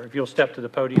 Yes, sir. If you'll step to the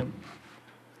podium.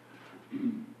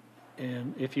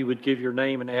 And if you would give your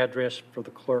name and address for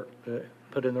the clerk to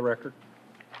put in the record.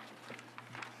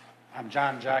 I'm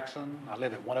John Jackson. I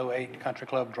live at 108 Country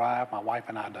Club Drive. My wife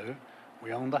and I do.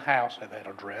 We own the house at that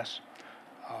address.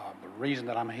 The reason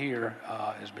that I'm here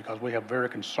is because we are very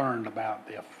concerned about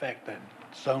the effect that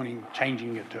zoning,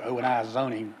 changing it to O&I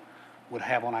zoning, would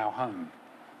have on our home.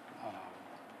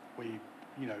 We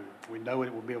know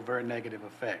it will be a very negative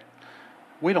effect.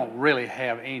 We don't really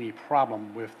have any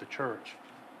problem with the church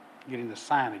getting the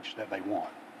signage that they want,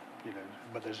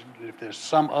 but if there's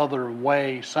some other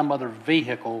way, some other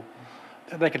vehicle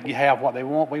that they could have what they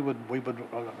want, we would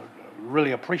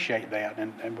really appreciate that,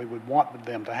 and we would want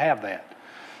them to have that.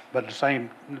 But at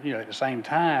the same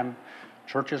time,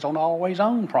 churches don't always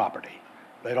own property.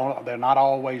 They're not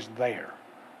always there.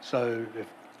 So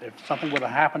if something were to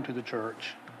happen to the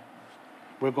church,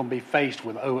 we're going to be faced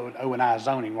with O&I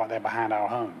zoning right there behind our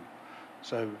home.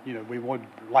 So, we would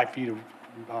like for you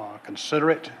to consider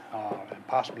it and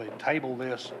possibly table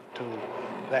this till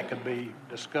that could be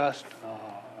discussed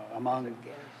among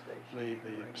the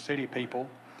city people.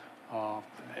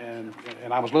 And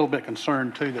I was a little bit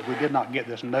concerned, too, that we did not get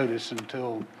this notice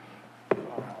until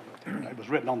it was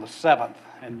written on the 7th,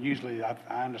 and usually, I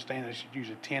understand it's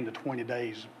usually 10 to 20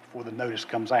 days before the notice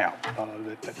comes out,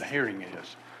 that the hearing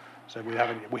is. So we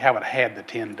haven't had the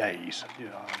 10 days,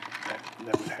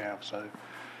 that we have. So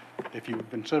if you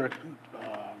consider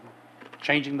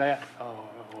changing that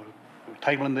or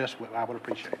tabling this, I would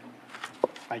appreciate it.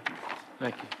 Thank you.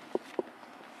 Thank you.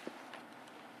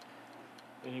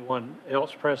 Anyone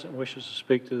else present wishes to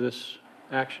speak to this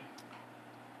action?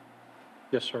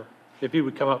 Yes, sir. If you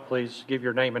would come up, please, give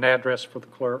your name and address for the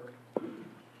clerk.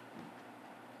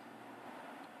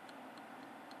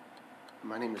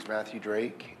 My name is Matthew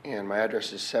Drake, and my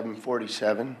address is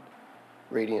 747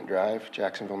 Radiant Drive,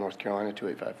 Jacksonville, North Carolina,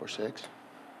 28546.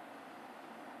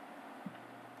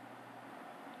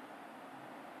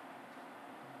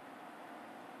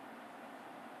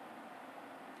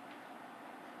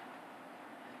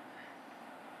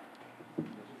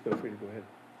 Feel free to go ahead.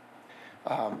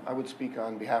 I would speak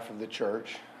on behalf of the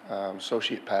church,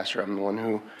 associate pastor. I'm the one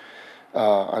who,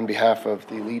 on behalf of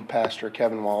the lead pastor,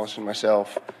 Kevin Wallace, and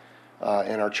myself,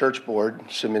 and our church board,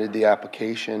 submitted the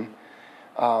application.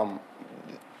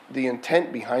 The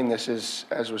intent behind this is,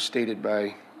 as was stated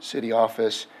by city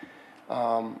office,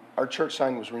 our church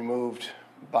sign was removed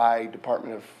by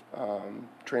Department of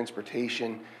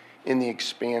Transportation in the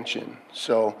expansion.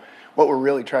 So what we're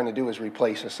really trying to do is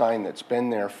replace a sign that's been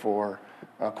there for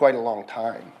quite a long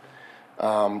time.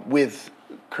 With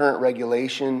current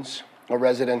regulations, a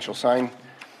residential sign,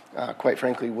 quite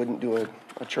frankly, wouldn't do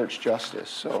a church justice.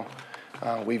 So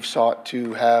we've sought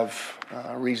to have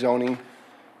rezoning,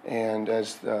 and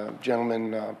as the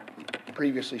gentleman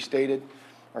previously stated,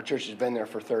 our church has been there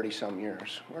for 30-some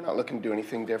years. We're not looking to do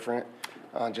anything different.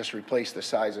 just replace the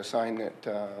size of sign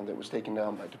that was taken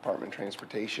down by Department of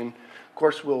Transportation. Of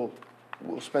course, we'll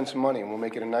spend some money and we'll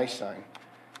make it a nice sign.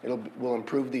 We'll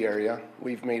improve the area.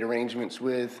 We've made arrangements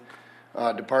with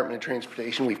Department of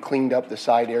Transportation. We've cleaned up the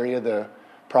side area, the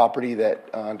property that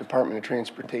Department of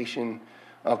Transportation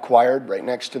acquired right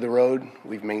next to the road.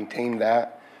 We've maintained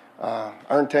that.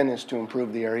 Our intent is to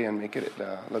improve the area and make it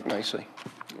look nicely.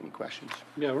 Any questions?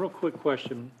 Yeah, real quick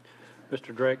question,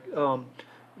 Mr. Drake.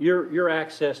 Your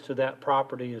access to that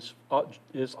property is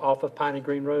off of Piney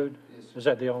Green Road? Is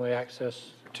that the only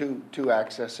access? Two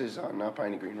accesses on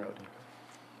Piney Green Road.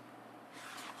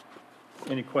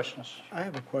 Any questions? I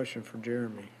have a question for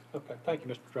Jeremy. Okay, thank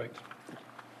you, Mr. Drake.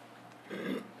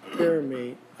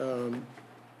 Jeremy,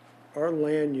 our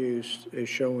land use is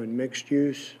showing mixed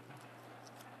use,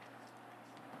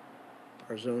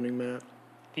 our zoning map.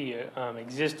 The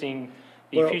existing,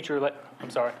 Well- future, I'm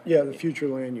sorry. Yeah, the future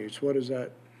land use, what is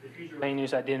that? The future land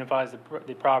use identifies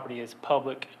the property as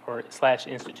public or /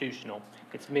 institutional.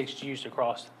 It's mixed use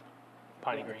across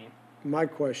Piney Green. My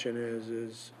question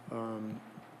is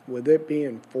with it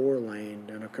being 4-lane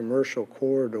and a commercial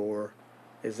corridor,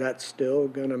 is that still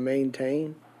gonna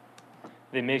maintain?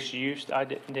 The mixed use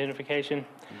identification,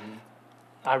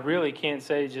 I really can't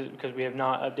say just because we have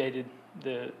not updated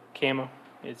the CAMA.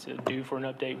 It's due for an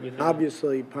update with.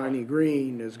 Obviously, Piney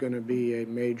Green is gonna be a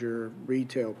major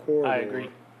retail corridor. I agree.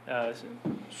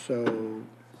 So,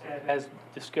 As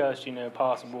discussed,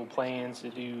 possible plans to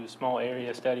do a small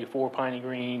area study for Piney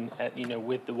Green at,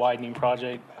 with the widening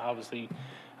project. Obviously,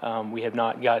 we have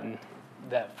not gotten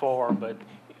that far, but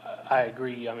I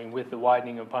agree. I mean, with the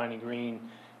widening of Piney Green,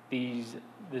 the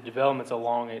developments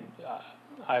along it,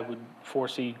 I would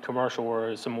foresee commercial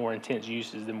or some more intense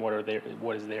uses than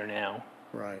what is there now.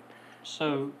 right.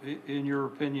 So, in your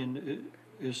opinion,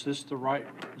 is this the right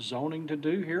zoning to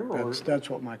do here, or? That's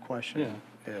what my question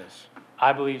is.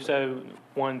 I believe so.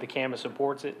 One, the CAMA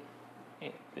supports it.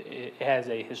 It has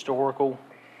a historical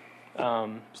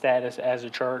status as a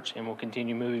church and will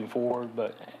continue moving forward.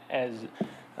 But as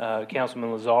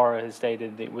Councilman Lazara has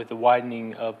stated, that with the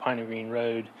widening of Piney Green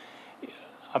Road,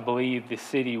 I believe the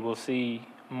city will see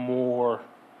more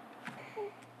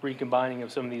recombining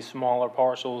of some of these smaller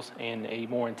parcels and a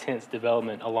more intense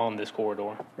development along this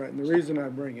corridor. Right, and the reason I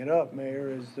bring it up, Mayor,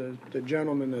 is the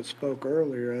gentleman that spoke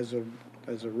earlier as a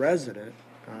resident,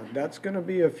 that's gonna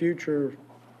be a future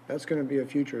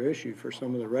issue for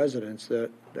some of the residents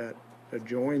that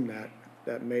adjoin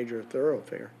that major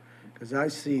thoroughfare. Because I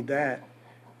see that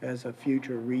as a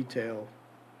future retail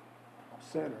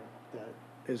center that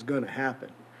is gonna happen.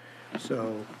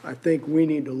 So I think we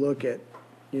need to look at,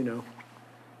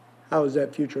 how is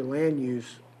that future land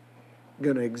use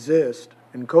gonna exist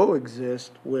and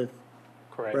coexist with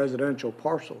Correct. residential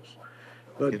parcels?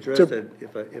 But Address to- that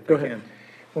if Go I ahead. can.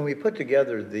 When we put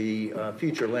together the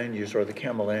future land use or the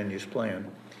CAMA land use plan,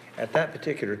 at that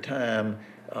particular time,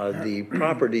 the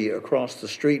property across the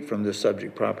street from the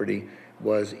subject property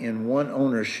was in one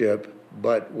ownership,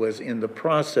 but was in the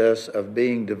process of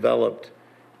being developed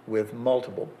with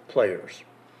multiple players.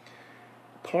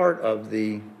 Part of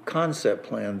the concept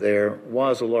plan there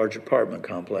was a large apartment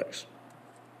complex.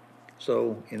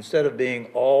 So instead of being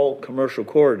all commercial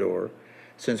corridor,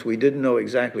 since we didn't know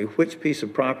exactly which piece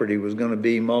of property was going to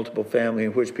be multiple family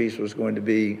and which piece was going to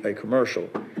be a commercial,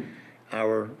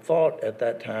 our thought at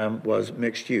that time was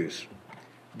mixed use.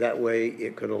 That way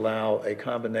it could allow a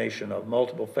combination of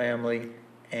multiple family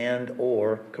and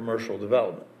or commercial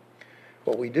development.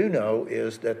 What we do know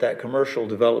is that commercial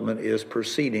development is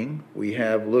proceeding. We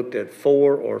have looked at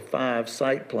 4 or 5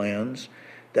 site plans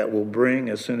that will bring,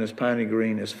 as soon as Piney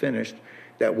Green is finished,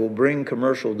 that will bring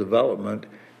commercial development,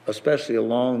 especially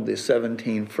along the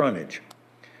 17 frontage.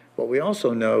 What we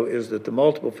also know is that the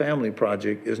multiple family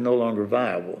project is no longer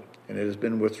viable, and it has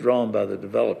been withdrawn by the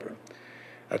developer.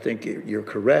 I think you're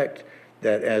correct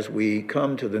that as we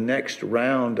come to the next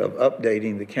round of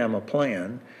updating the CAMA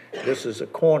plan, this is a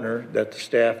corner that the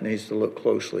staff needs to look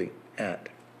closely at.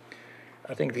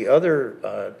 I think the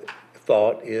other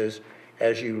thought is,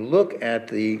 as you look at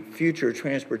the future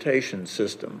transportation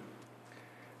system,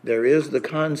 there is the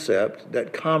concept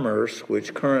that commerce,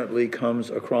 which currently comes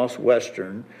across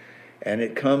Western, and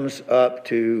it comes up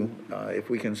to, if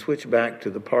we can switch back to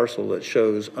the parcel that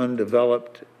shows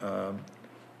undeveloped,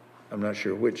 I'm not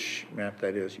sure which map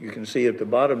that is. You can see at the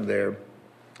bottom there,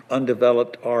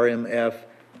 undeveloped RMF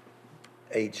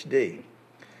HD.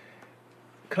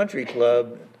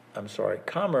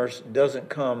 Commerce doesn't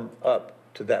come up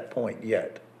to that point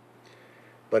yet.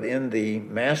 But in the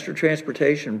master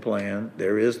transportation plan,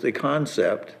 there is the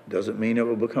concept, doesn't mean it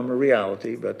will become a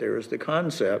reality, but there is the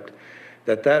concept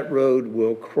that road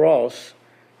will cross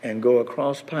and go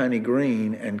across Piney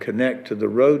Green and connect to the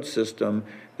road system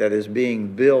that is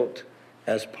being built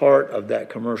as part of that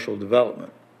commercial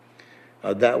development.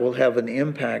 That will have an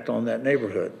impact on that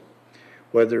neighborhood.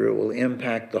 Whether it will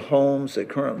impact the homes that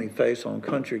currently face on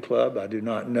Country Club, I do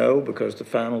not know because the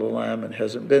final alignment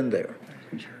hasn't been there.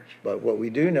 But what we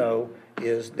do know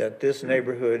is that this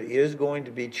neighborhood is going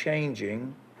to be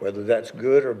changing, whether that's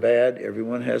good or bad,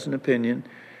 everyone has an opinion,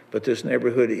 but this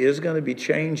neighborhood is going to be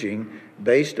changing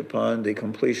based upon the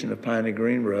completion of Piney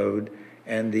Green Road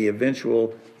and the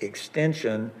eventual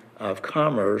extension of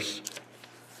commerce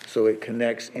so it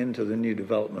connects into the new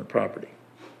development property.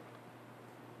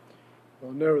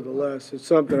 Well, nevertheless, it's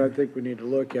something I think we need to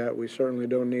look at. We certainly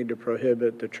don't need to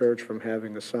prohibit the church from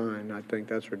having a sign. I think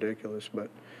that's ridiculous, but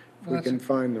if we can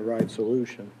find the right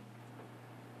solution.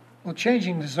 Well,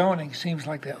 changing the zoning seems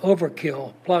like the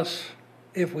overkill. Plus,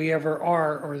 if we ever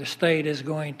are, or the state is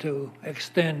going to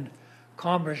extend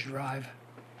Commerce Drive,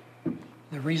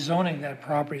 the rezoning that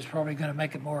property is probably going to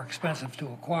make it more expensive to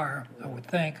acquire, I would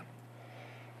think.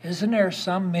 Isn't there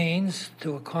some means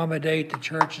to accommodate the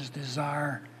church's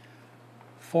desire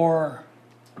for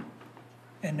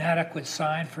an adequate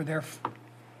sign for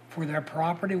their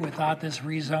property without this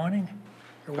rezoning?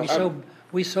 Are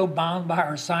we so bound by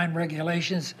our sign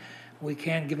regulations we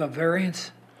can't give a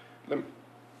variance?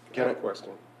 Can I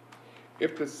question?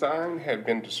 If the sign had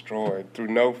been destroyed through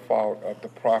no fault of the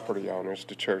property owners,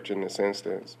 the church in this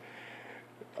instance,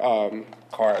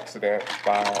 car accident,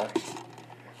 fire,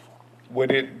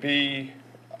 would it be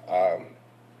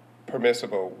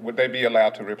permissible? Would they be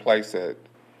allowed to replace it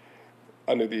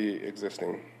under the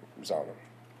existing zoning?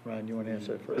 Ryan, you want to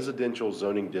answer that first? Residential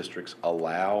zoning districts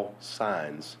allow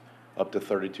signs up to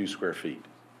 32 square feet.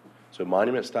 So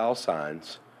monument-style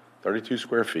signs, 32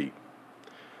 square feet.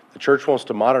 The church wants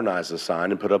to modernize the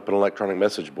sign and put up an electronic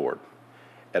message board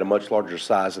at a much larger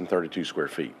size than 32 square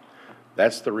feet.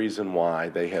 That's the reason why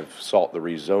they have sought the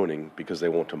rezoning, because they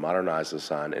want to modernize the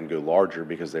sign and go larger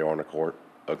because they are on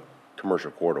a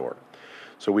commercial corridor.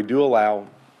 So we do allow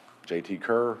J.T.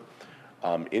 Kerr,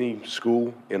 any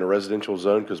school in a residential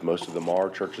zone, because most of them are,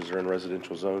 churches are in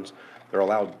residential zones, they're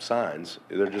allowed signs.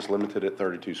 They're just limited at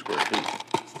 32 square feet.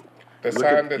 The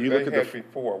sign that they had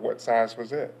before, what size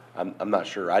was it? I'm not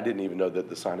sure. I didn't even know that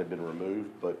the sign had been removed,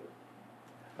 but,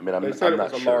 I mean, I'm not sure. They said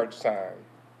it was a large sign.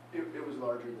 It was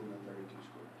larger than the 32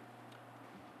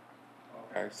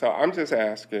 square. Okay, so I'm just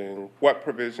asking, what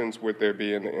provisions would there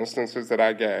be in the instances that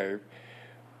I gave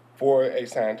for a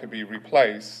sign to be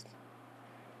replaced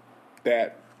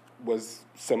that was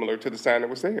similar to the sign that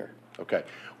was there? Okay.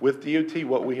 With DOT,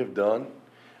 what we have done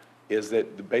is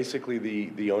that basically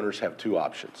the owners have two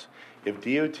options. If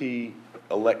DOT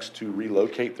elects to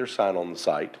relocate their sign on the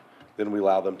site, then we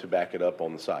allow them to back it up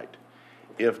on the site.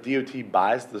 If DOT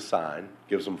buys the sign,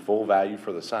 gives them full value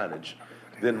for the signage,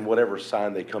 then whatever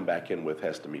sign they come back in with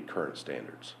has to meet current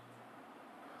standards.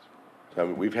 So, I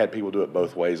mean, we've had people do it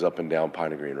both ways up and down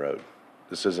Piney Green Road.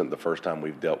 This isn't the first time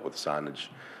we've dealt with signage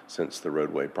since the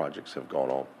roadway projects have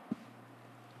gone on.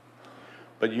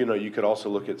 But, you know, you could also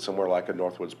look at somewhere like a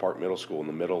Northwoods Park Middle School in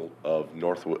the middle of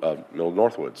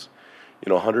Northwoods. You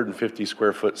know, 150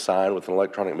 square foot sign with an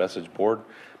electronic message board.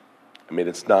 I mean,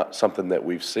 it's not something that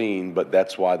we've seen, but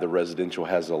that's why the residential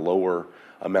has a lower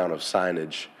amount of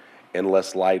signage and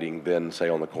less lighting than, say,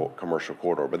 on the commercial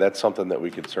corridor. But that's something that we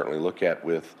could certainly look at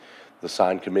with the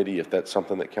sign committee if that's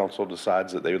something that council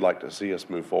decides that they would like to see us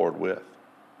move forward with.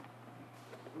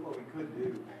 What we could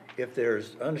do, if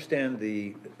there's, understand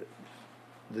the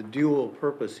dual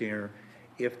purpose here,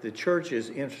 if the church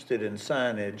is interested in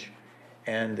signage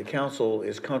and the council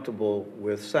is comfortable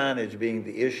with signage being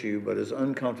the issue but is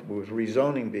uncomfortable with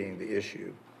rezoning being the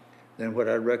issue, then what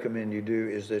I recommend you do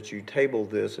is that you table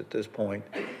this at this point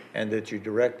and that you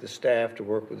direct the staff to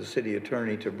work with the city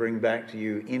attorney to bring back to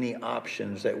you any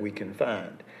options that we can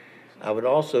find. I would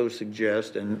also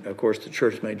suggest, and of course the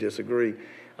church may disagree,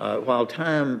 while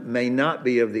time may not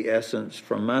be of the essence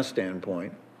from my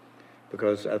standpoint,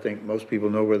 because I think most people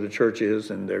know where the church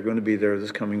is and they're going to be there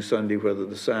this coming Sunday, whether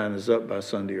the sign is up by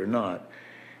Sunday or not.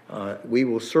 We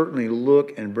will certainly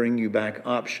look and bring you back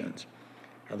options.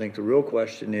 I think the real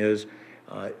question is,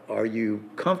 are you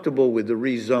comfortable with the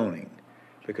rezoning?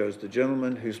 Because the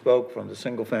gentleman who spoke from the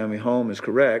single-family home is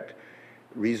correct.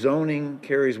 Rezoning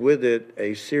carries with it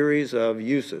a series of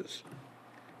uses.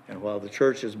 And while the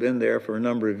church has been there for a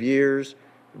number of years,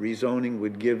 rezoning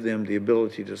would give them the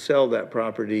ability to sell that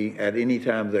property at any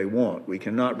time they want. We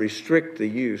cannot restrict the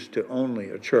use to only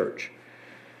a church.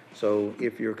 So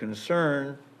if your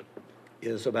concern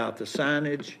is about the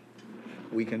signage,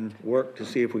 we can work to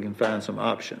see if we can find some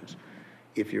options.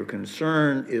 If your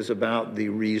concern is about the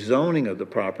rezoning of the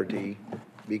property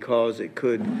because it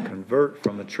could convert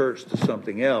from a church to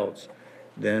something else,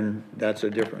 then that's a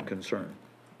different concern.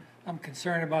 I'm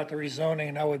concerned about the rezoning,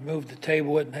 and I would move to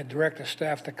table it and then direct the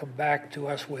staff to come back to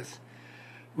us with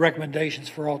recommendations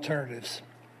for alternatives.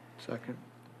 Second.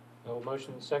 No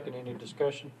motion and second, any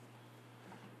discussion?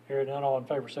 Hearing none, all in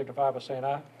favor signify by saying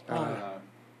aye. Aye.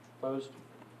 Opposed?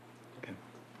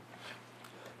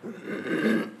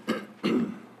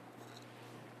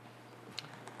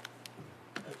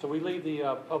 So we leave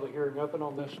the public hearing open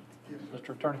on this, Mr.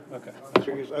 Attorney? Okay.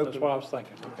 That's what I was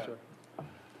thinking. Okay.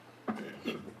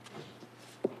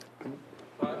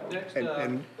 Next,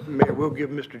 And Mayor, we'll give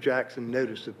Mr. Jackson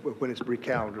notice of when it's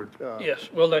recalendared. yes,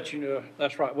 we'll let you know.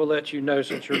 That's right. We'll let you know,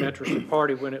 since you're an interested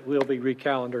party, when it will be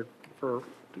recalendared for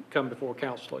come before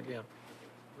council again.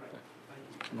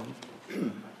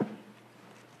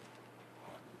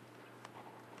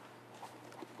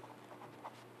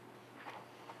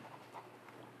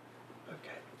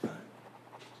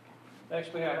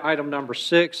 Next, we have item number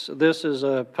 6. This is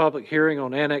a public hearing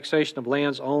on annexation of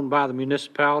lands owned by the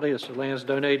municipality. It's the lands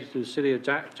donated to the city of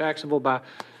Jacksonville by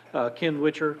Ken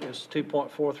Witcher. It's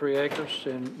 2.43 acres,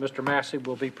 and Mr. Massey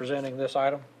will be presenting this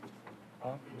item.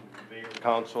 Mayor,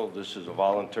 Council, this is a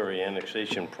voluntary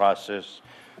annexation process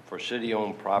for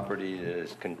city-owned property that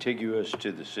is contiguous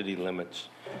to the city limits.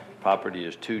 Property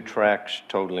is 2 tracts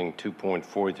totaling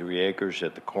 2.43 acres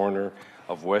at the corner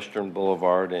of Western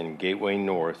Boulevard and Gateway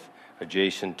North,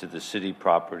 adjacent to the city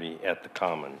property at the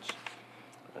Commons.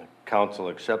 Council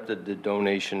accepted the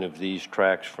donation of these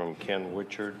tracts from Ken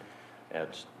Witchard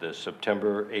at the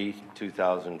September 8,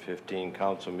 2015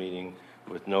 council meeting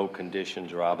with no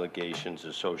conditions or obligations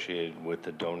associated with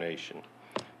the donation.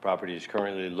 Property is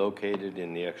currently located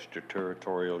in the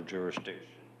extraterritorial jurisdiction.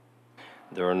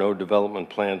 There are no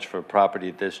development plans for property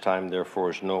at this time,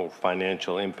 therefore is no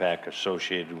financial impact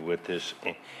associated with this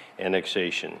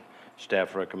annexation.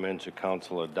 Staff recommends the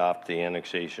council adopt the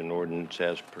annexation ordinance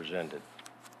as presented.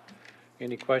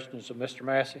 Any questions of Mr.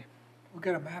 Massey? We'll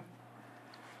get a map.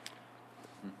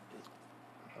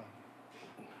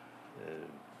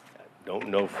 Don't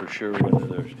know for sure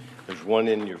whether there's one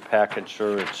in your packet,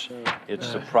 sir.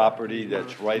 It's the property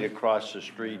that's right across the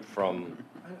street from.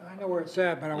 I know where it's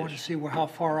at, but I want to see how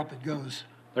far up it goes.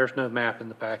 There's no map in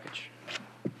the package.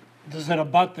 Does it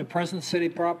abut the present city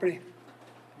property?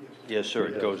 Yes, sir.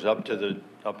 It goes up to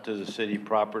the city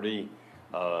property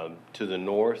to the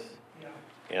north,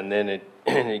 and then it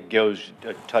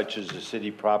touches the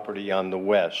city property on the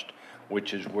west,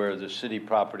 which is where the city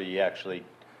property actually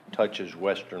touches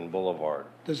Western Boulevard.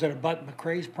 Does it abut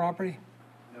McRae's property?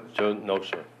 So no,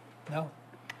 sir. No?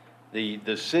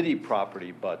 The city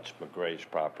property butts McRae's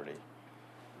property.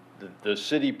 The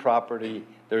city property,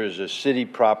 there is a city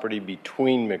property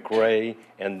between McRae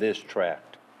and this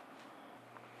tract.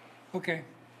 Okay.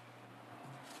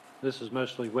 This is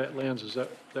mostly wetlands, is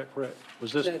that correct?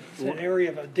 Was this? It's an area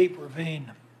of a deep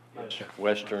ravine.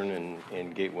 Western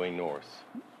and Gateway North.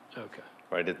 Okay.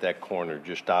 Right at that corner,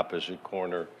 just opposite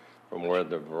corner from where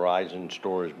the Verizon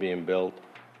store is being built,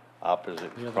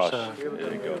 opposite The other across. side. There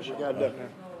it goes. We got it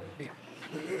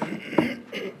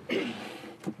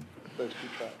Those 2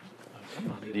 tracks.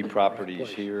 The properties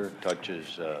here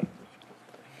touches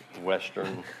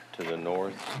Western to the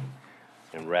north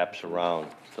and wraps around.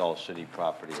 It's all city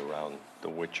property around the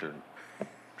Witchard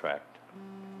tract.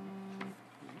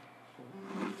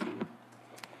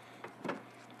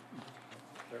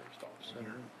 There's the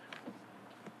center.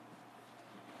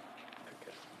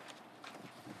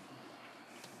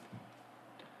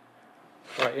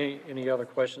 All right, any other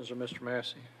questions of Mr.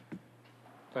 Massey?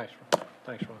 Thanks,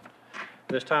 Ron.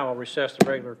 This time I'll recess the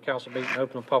regular council meeting and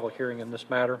open a public hearing in this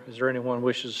matter. Is there anyone who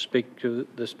wishes to speak to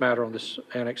this matter on this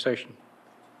annexation?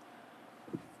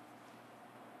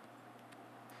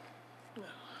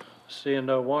 Seeing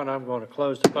no one, I'm going to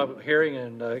close the public hearing,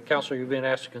 and Councilor, you've been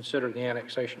asked to consider the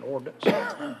annexation ordinance.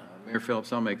 Mayor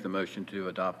Phillips, I'll make the motion to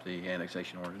adopt the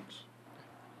annexation ordinance.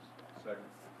 Second.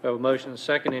 We have a motion and a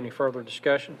second. Any further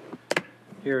discussion?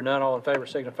 Hearing none, all in favor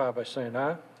signify by saying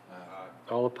aye. Aye.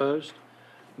 All opposed?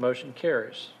 Motion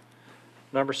carries.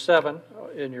 Number 7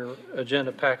 in your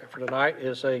agenda packet for tonight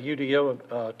is a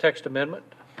UDO text amendment.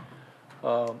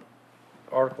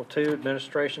 Article 2,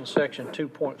 Administration, Section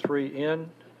 2.3N,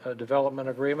 Development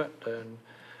Agreement, and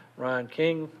Ryan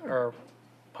King, our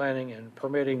Planning and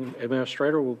Permitting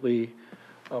Administrator, will be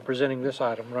presenting this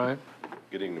item. Ryan?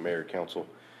 Good evening, Mayor, Council.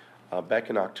 Back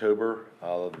in October,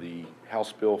 the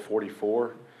House Bill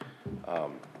 44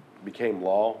 became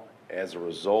law. As a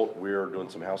result, we are doing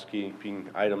some housekeeping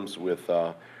items with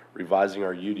revising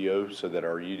our UDO so that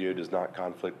our UDO does not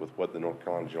conflict with what the North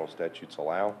Carolina general statutes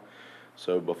allow.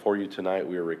 So before you tonight,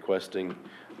 we are requesting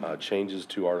changes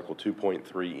to Article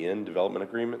 2.3 in development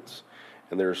agreements,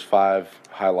 and there's 5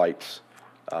 highlights.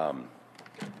 Let's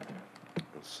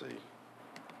see.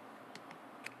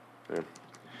 Yeah.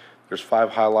 There's 5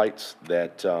 highlights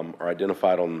that are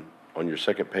identified on your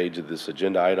second page of this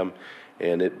agenda item,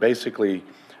 and it basically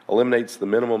eliminates the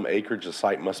minimum acreage a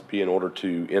site must be in order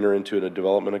to enter into a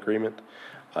development agreement.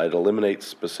 It eliminates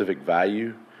specific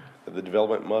value that the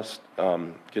development must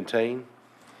contain.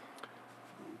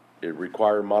 It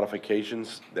requires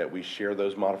modifications, that we share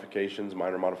those modifications,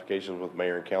 minor modifications, with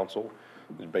mayor and council.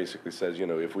 It basically says, you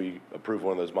know, if we approve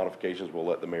one of those modifications, we'll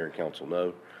let the mayor and council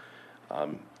know.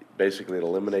 Basically, it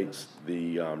eliminates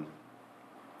the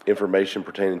information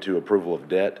pertaining to approval of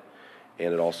debt,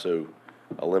 and it also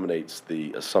eliminates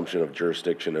the assumption of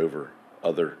jurisdiction over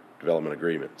other development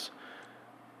agreements.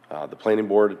 The planning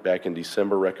board back in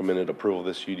December recommended approval of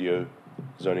this UDO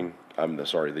zoning, the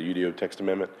UDO text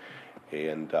amendment,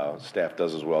 and staff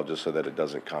does as well, just so that it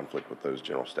doesn't conflict with those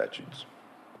general statutes.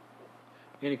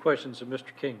 Any questions of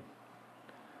Mr. King?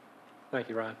 Thank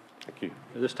you, Ryan. Thank you.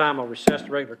 At this time, I'll recess the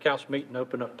regular council meeting and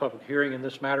open up public hearing in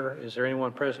this matter. Is there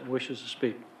anyone present who wishes to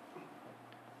speak?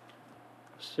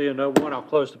 Seeing no one, I'll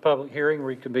close the public hearing,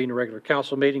 reconvene the regular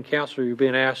council meeting. Councilor, you're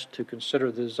being asked to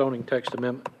consider the zoning text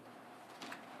amendment,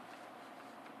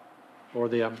 or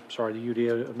the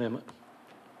UDO amendment.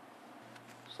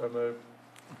 So moved.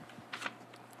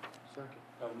 A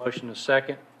motion and a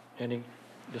second. Any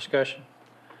discussion?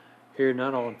 Hearing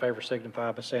none, all in favor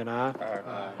signify by saying aye.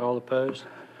 Aye. All opposed?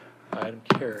 Item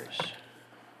carries.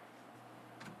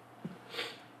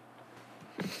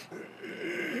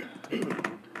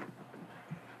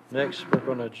 Next, we're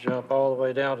going to jump all the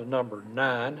way down to number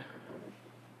 9.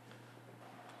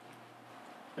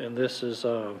 And this is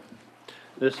an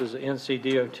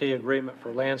NCDOT agreement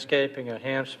for landscaping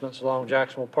enhancements along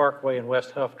Jacksonville Parkway and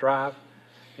West Huff Drive.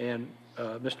 And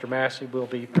Mr. Massey will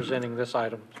be presenting this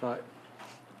item tonight.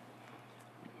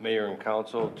 Mayor and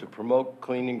council, to promote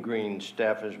clean and green,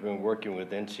 staff has been working with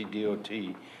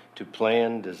NCDOT to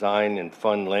plan, design, and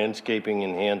fund landscaping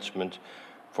enhancements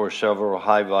for several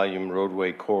high-volume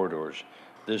roadway corridors.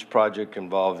 This project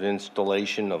involves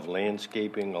installation of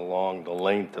landscaping along the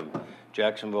length of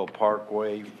Jacksonville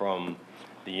Parkway from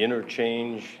the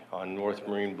interchange on North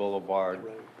Marine Boulevard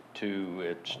to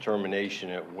its termination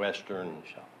at Western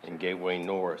and Gateway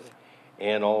North,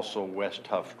 and also West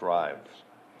Huff Drive.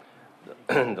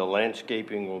 The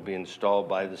landscaping will be installed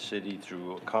by the city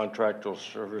through a contractual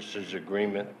services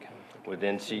agreement with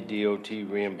NCDOT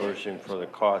reimbursing for the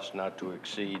cost not to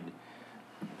exceed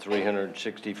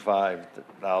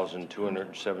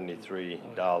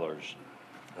 $365,273.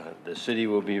 The city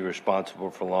will be responsible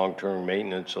for long-term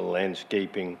maintenance of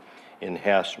landscaping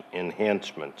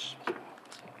enhancements.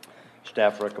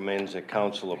 Staff recommends that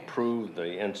council approve the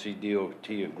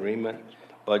NCDOT agreement,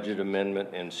 budget amendment,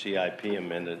 and CIP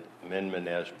amendment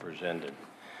as presented.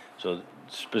 So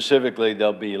specifically,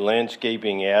 there'll be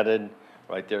landscaping added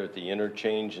right there at the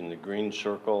interchange in the green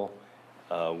circle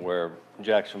where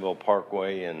Jacksonville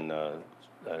Parkway and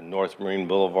North Marine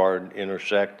Boulevard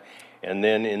intersect. And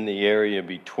then in the area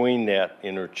between that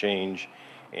interchange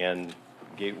and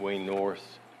Gateway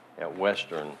North at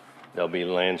Western, there'll be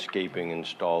landscaping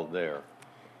installed there.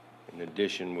 In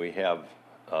addition, we have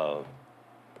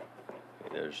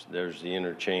there's the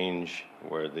interchange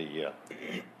where the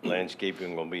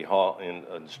landscaping will be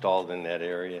installed in that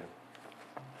area.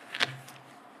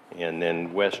 And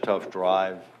then West Huff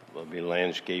Drive will be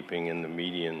landscaping in the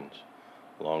medians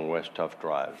along West Huff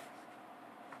Drive.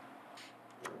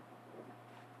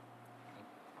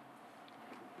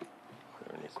 Are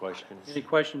there any questions? Any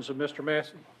questions of Mr.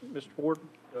 Massey? Mr. Ward?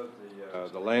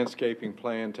 Does the landscaping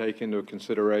plan take into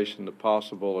consideration the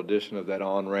possible addition of that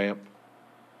on-ramp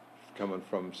coming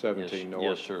from 17 North?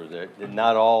 Yes, sir.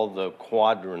 Not all the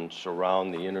quadrants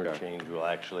around the interchange will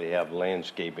actually have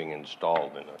landscaping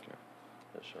installed in it.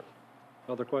 Yes, sir.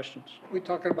 Other questions? We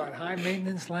talking about high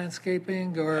maintenance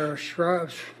landscaping or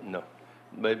shrubs? No,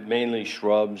 but mainly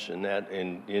shrubs, and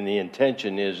the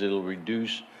intention is it'll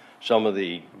reduce some of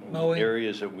the Mowing?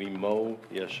 areas that we mow.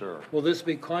 Yes, sir. Will this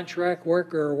be contract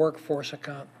work or a workforce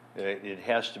account? It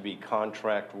has to be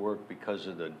contract work because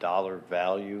of the dollar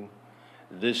value.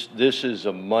 This is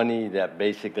a money that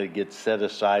basically gets set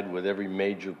aside with every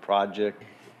major project.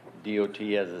 DOT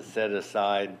has a set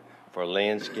aside for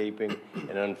landscaping,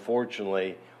 and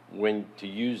unfortunately, when to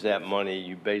use that money,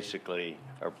 you basically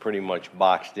are pretty much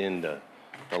boxed into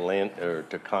the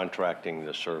to contracting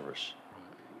the service.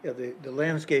 Yeah, the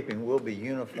landscaping will be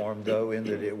uniform, though, in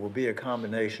that it will be a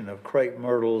combination of crepe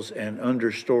myrtles and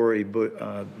understory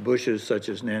bushes such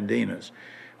as nandinas.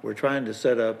 We're trying to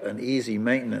set up an easy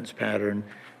maintenance pattern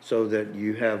so that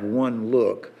you have one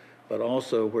look, but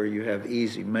also where you have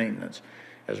easy maintenance.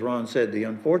 As Ron said, the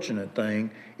unfortunate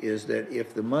thing is that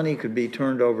if the money could be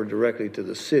turned over directly to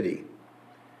the city,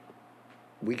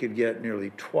 we could get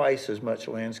nearly twice as much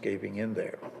landscaping in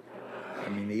there. I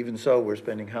mean, even so, we're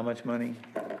spending how much money?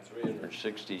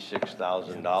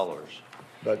 $366,000.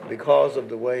 But because of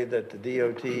the way that the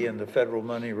DOT and the federal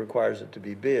money requires it to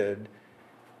be bid,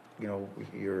 you know,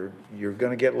 you're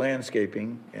gonna get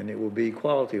landscaping, and it will be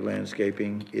quality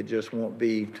landscaping. It just won't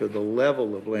be to the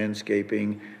level of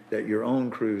landscaping that your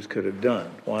own crews could have done.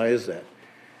 Why is that?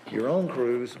 Your own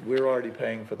crews, we're already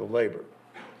paying for the labor.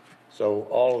 So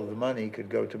all of the money could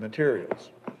go to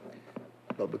materials.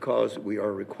 But because we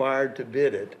are required to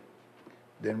bid it,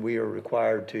 then we are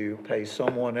required to pay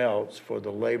someone else for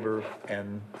the labor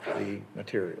and the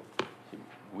material.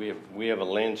 We have a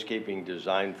landscaping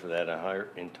design for that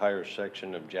entire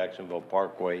section of Jacksonville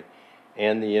Parkway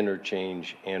and the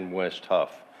interchange and West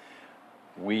Huff.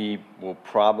 We will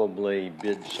probably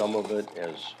bid some of it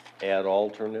as ad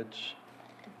alternates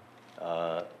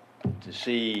to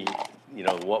see, you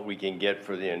know, what we can get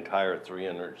for the entire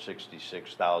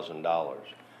 $366,000.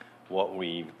 What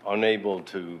we unable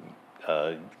to,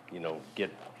 you know,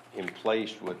 get in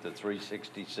place with the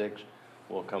 366,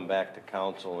 we'll come back to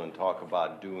council and talk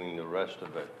about doing the rest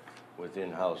of it with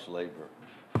in-house labor.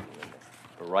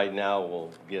 But right now,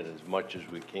 we'll get as much as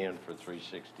we can for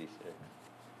 366,000.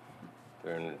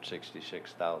 Any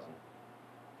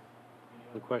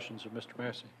other questions of Mr.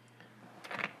 Massey?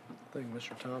 I think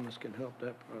Mr. Thomas can help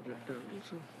that project out.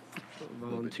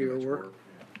 Volunteer work.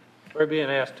 We're being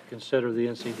asked to consider the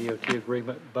NCDOT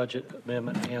agreement, budget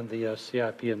amendment, and the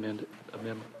CIP amendment.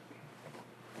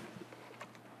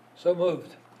 So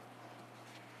moved.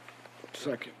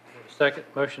 Second. Second,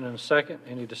 motion and a second.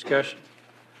 Any discussion?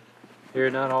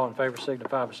 Hearing none, all in favor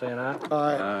signify by saying aye.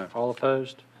 Aye. All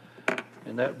opposed?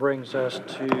 And that brings us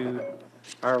to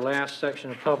our last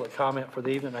section of public comment for the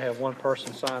evening. I have one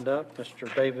person signed up,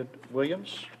 Mr. David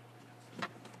Williams.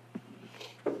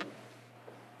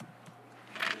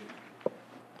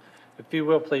 If you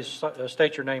will, please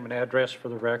state your name and address for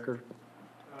the record.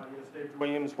 Yes, David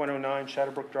Williams, 109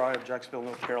 Shadowbrook Drive, Jacksonville,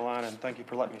 North Carolina, and thank you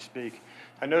for letting me speak.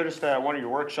 I noticed at one of your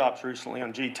workshops recently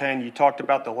on G10, you talked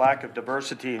about the lack of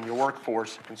diversity in your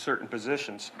workforce in certain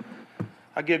positions.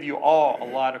 I give you all a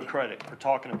lot of credit for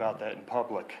talking about that in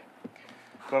public.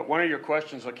 But one of your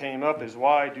questions that came up is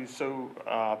why so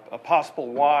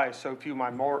few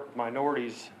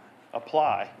minorities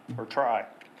apply or try.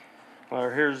 Well,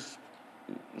 here's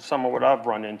some of what I've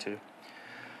run into.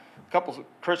 A couple of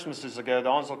Christmases ago, the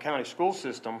Onslow County School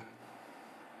System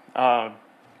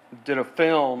did a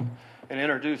film and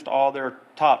introduced all their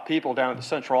top people down at the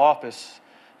central office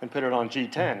and put it on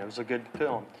G10. It was a good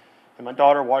film. And my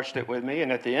daughter watched it with me, and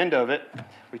at the end of it,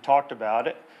 we talked about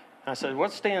it. And I said,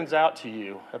 what stands out to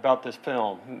you about this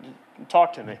film?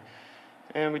 Talk to me.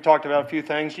 And we talked about a few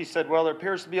things. She said, well, there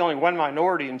appears to be only one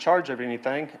minority in charge of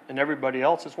anything, and everybody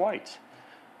else is whites.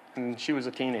 And she was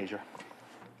a teenager.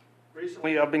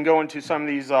 Recently, I've been going to some of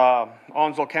these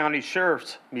Onslow County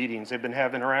Sheriff's meetings they've been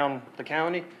having around the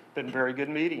county. Been very good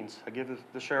meetings. I give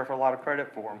the sheriff a lot of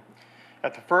credit for them.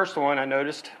 At the first one, I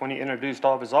noticed when he introduced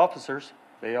all of his officers,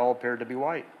 they all appeared to be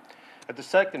white. At the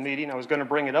second meeting, I was going to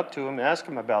bring it up to him and ask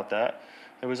him about that.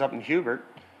 It was up in Hubert,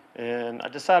 and I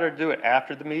decided to do it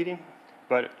after the meeting.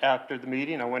 But after the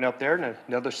meeting, I went up there, and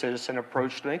another citizen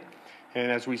approached me.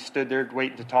 And as we stood there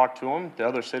waiting to talk to him, the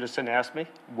other citizen asked me,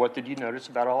 what did you notice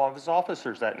about all of his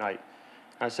officers that night?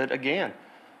 I said, again,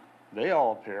 they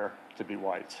all appear to be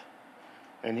whites.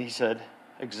 And he said,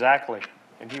 exactly.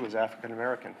 And he was African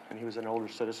American, and he was an older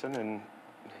citizen, and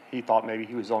he thought maybe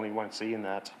he was the only one seeing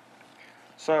that.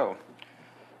 So,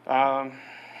 back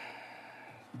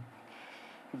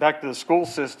to the school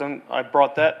system, I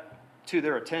brought that to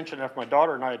their attention after my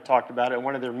daughter and I had talked about it at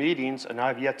one of their meetings, and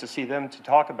I've yet to see them to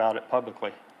talk about it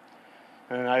publicly.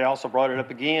 And I also brought it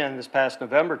up again this past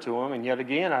November to them, and yet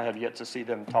again I have yet to see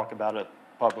them talk about it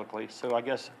publicly. So I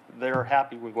guess they're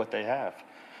happy with what they have.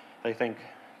 They think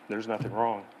there's nothing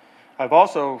wrong. I've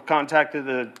also contacted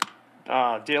the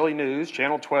Daily News,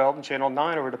 Channel 12 and Channel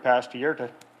 9 over the past year to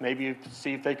maybe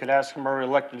see if they could ask some of our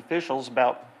elected officials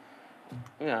about,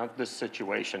 you know, this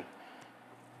situation.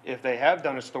 If they have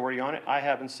done a story on it, I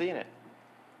haven't seen it.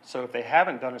 So if they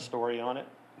haven't done a story on it,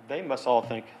 they must all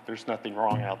think there's nothing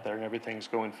wrong out there and everything's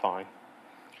going fine.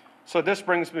 So this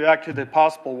brings me back to the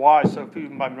possible why so few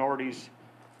minorities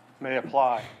may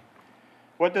apply.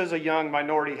 What does a young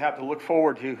minority have to look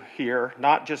forward to here,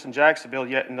 not just in Jacksonville,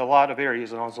 yet in a lot of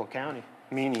areas in Onslow County?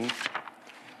 Meaning,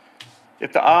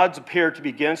 if the odds appear to be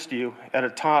against you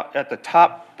at the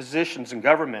top positions in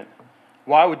government,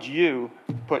 why would you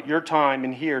put your time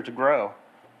in here to grow?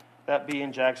 That be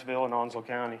in Jacksonville and Onslow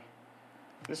County.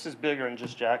 This is bigger than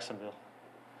just Jacksonville.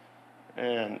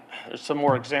 And there's some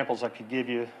more examples I could give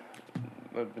you,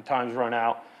 but the time's run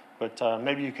out. But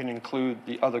maybe you can include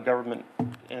the other government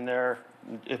in there,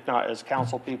 if not as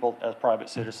council people, as private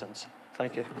citizens.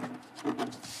 Thank you.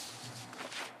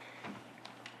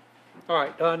 All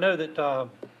right, I know that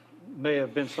may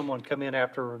have been someone come in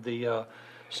after the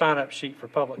sign-up sheet for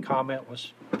public comment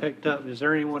was picked up. Is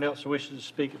there anyone else who wishes to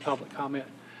speak at public comment?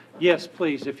 Yes,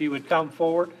 please, if you would come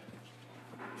forward.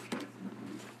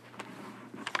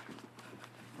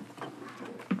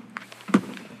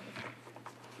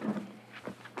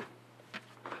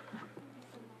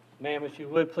 Ma'am, if you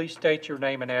would, please state your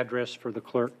name and address for the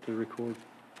clerk to record.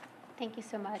 Thank you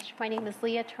so much. My name is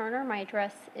Leah Turner. My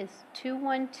address is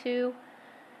 212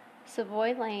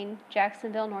 Savoy Lane,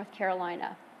 Jacksonville, North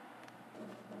Carolina.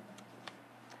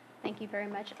 Thank you very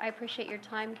much. I appreciate your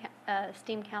time,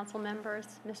 esteemed council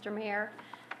members, Mr. Mayor,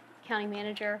 County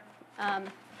Manager,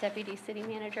 Deputy City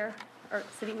Manager,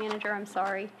 I'm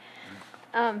sorry.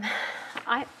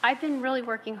 I've been really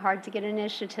working hard to get an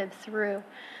initiative through,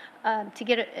 to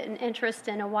get an interest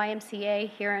in a YMCA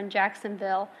here in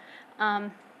Jacksonville.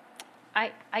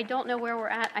 I don't know where we're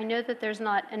at. I know that there's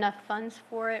not enough funds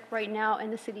for it right now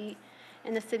in the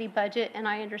city budget, and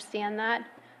I understand that.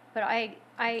 But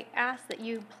I ask that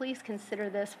you please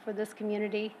consider this for this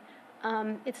community.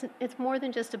 It's more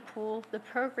than just a pool. The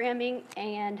programming,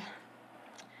 and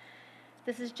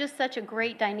this is just such a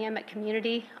great dynamic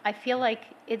community. I feel like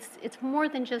it's more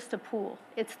than just a pool.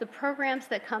 It's the programs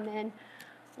that come in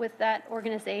with that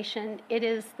organization.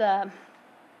 It's the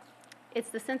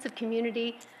sense of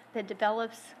community that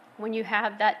develops when you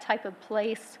have that type of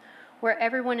place where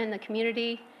everyone in the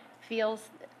community feels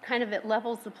kind of it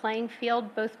levels the playing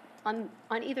field, both on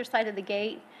either side of the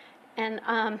gate. And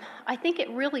I think it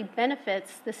really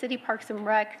benefits the City Parks and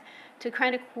Rec to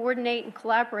kind of coordinate and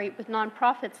collaborate with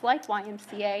nonprofits like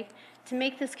YMCA to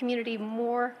make this community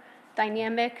more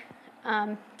dynamic,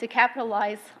 to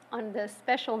capitalize on the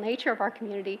special nature of our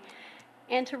community,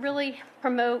 and to really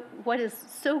promote what is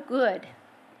so good,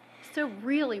 so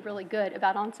really, really good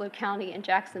about Onslow County and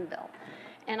Jacksonville.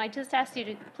 And I just ask you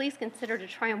to please consider to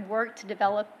try and work to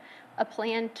develop a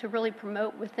plan to really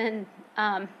promote within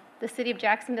the city of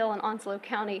Jacksonville and Onslow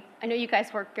County. I know you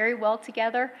guys work very well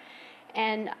together,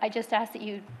 and I just ask that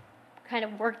you kind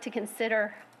of work to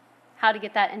consider how to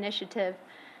get that initiative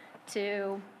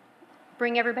to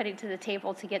bring everybody to the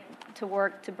table to get to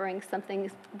work to bring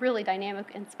something really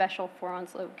dynamic and special for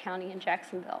Onslow County and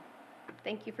Jacksonville.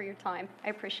 Thank you for your time. I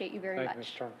appreciate you very much. Thank you,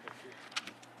 Ms. Turner.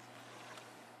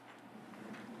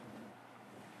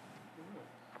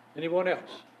 Anyone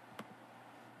else?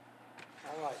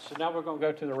 All right, so now we're going to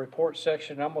go to the report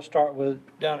section. I'm going to start with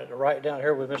down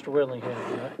here with Mr. Willingham.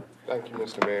 Right? Thank you,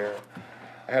 Mr. Mayor.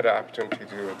 I had the opportunity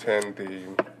to attend the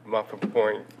Muffin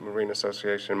Point Marine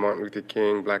Association Martin Luther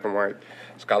King Black and White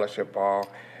Scholarship Ball.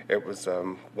 It was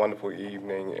a wonderful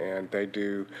evening, and they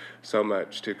do so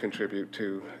much to contribute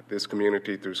to this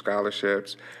community through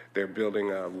scholarships. They're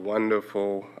building a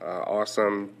wonderful,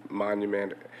 awesome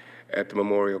monument at the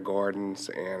Memorial Gardens,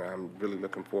 and I'm really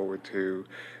looking forward to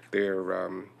their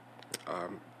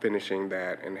finishing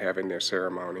that and having their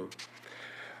ceremony.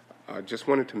 I just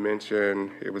wanted to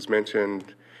mention, it was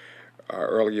mentioned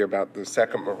earlier about the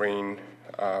 2nd Marine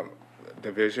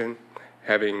Division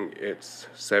having its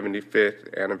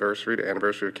 75th anniversary, the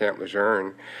anniversary of Camp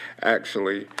Lejeune,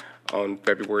 actually on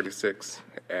February 6th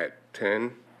at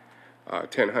 1000.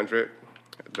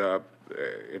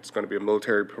 It's going to be a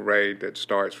military parade that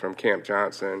starts from Camp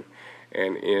Johnson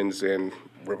and ends in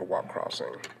Riverwalk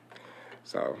Crossing.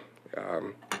 So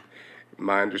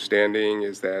my understanding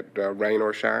is that rain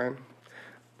or shine,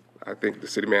 I think the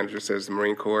city manager says the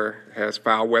Marine Corps has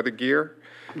foul weather gear,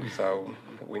 so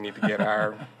we need to get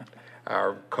our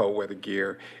cold weather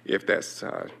gear if that's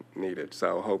needed.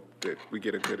 So hope that we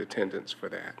get a good attendance for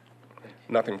that.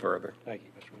 Nothing further. Thank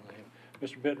you, Mr. Willingham.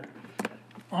 Mr. Bittner.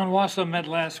 On WASA met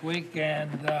last week,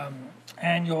 and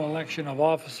annual election of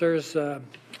officers.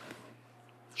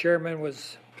 Chairman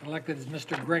was elected as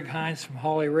Mr. Greg Hines from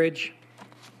Holly Ridge.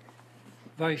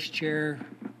 Vice Chair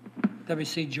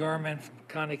W.C. Jarman from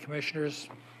County Commissioners.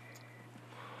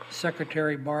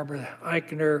 Secretary Barbara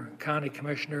Eichner, County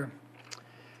Commissioner.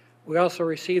 We also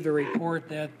received a report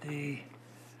that the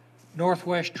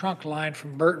northwest trunk line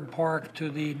from Burton Park to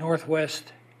the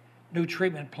northwest new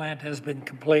treatment plant has been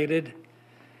completed.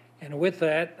 And with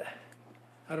that,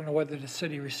 I don't know whether the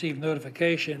city received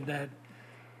notification that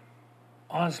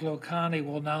Onslow County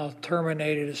will now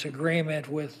terminate its agreement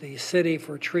with the city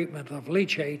for treatment of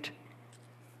leachate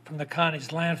from the county's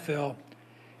landfill,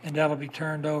 and that'll be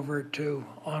turned over to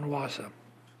Onwassa.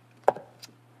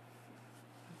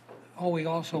 Oh, we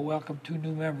also welcome 2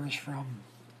 new members from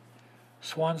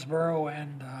Swansboro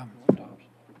and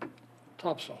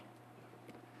Topsail,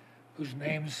 whose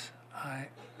names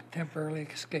temporarily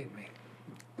escape me.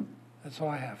 That's all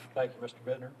I have. Thank you, Mr.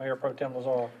 Bittner. Mayor Pro Tem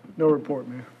Lazar. No report,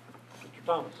 Mayor. Mr.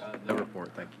 Thomas. No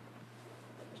report, thank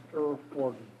you. Mr.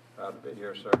 Warden. Proud to be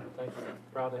here, sir. Thank you.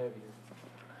 Proud to have you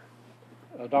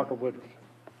here. Dr. Woodruff.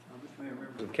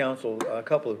 Members of council, a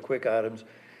couple of quick items.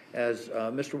 As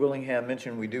Mr. Willingham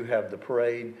mentioned, we do have the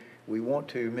parade. We want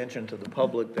to mention to the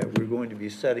public that we're going to be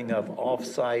setting up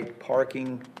off-site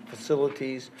parking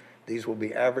facilities. These will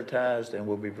be advertised, and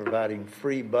we'll be providing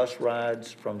free bus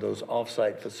rides from those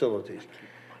off-site facilities.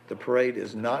 The parade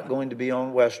is not going to be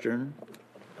on Western.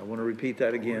 I want to repeat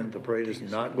that again. The parade is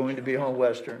not going to be on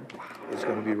Western. It's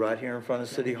going to be right here in front of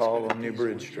City Hall on New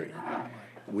Bridge Street.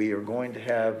 We are going to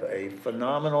have a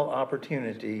phenomenal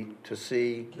opportunity to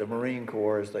see the Marine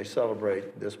Corps as they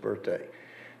celebrate this birthday.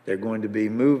 They're going to be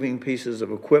moving pieces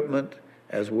of equipment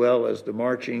as well as the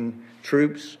marching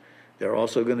troops. There are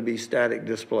also going to be static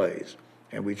displays.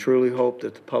 And we truly hope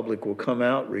that the public will come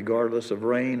out regardless of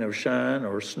rain or shine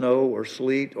or snow or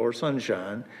sleet or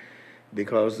sunshine,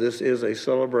 because this is a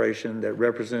celebration that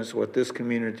represents what this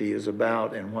community is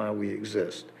about and why we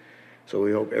exist. So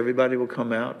we hope everybody will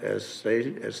come out as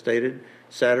stated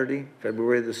Saturday,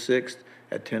 February the 6th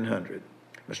at 1000.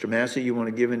 Mr. Massey, you want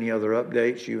to give any other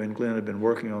updates? You and Glenn have been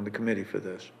working on the committee for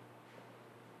this.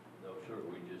 No, sir,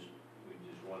 we just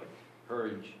want to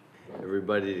encourage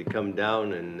everybody to come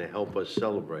down and help us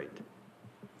celebrate.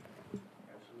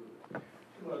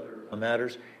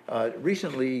 Matters.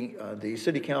 Recently, the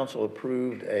City Council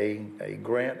approved a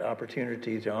grant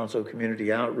opportunity to Onslow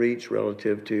Community Outreach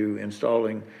relative to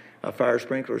installing fire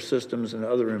sprinkler systems and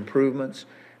other improvements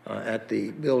at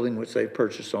the building which they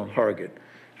purchased on Hargett.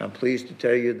 I'm pleased to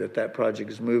tell you that that project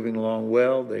is moving along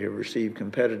well. They have received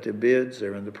competitive bids.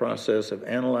 They're in the process of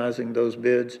analyzing those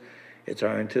bids. It's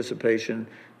our anticipation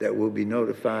that we'll be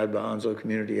notified by Onslow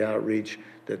Community Outreach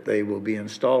that they will be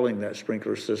installing that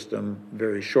sprinkler system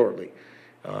very shortly.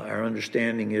 Our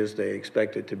understanding is they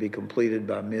expect it to be completed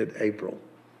by mid-April.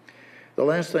 The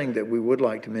last thing that we would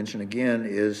like to mention again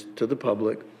is to the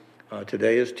public,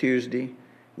 today is Tuesday.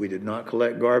 We did not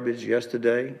collect garbage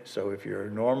yesterday, so if your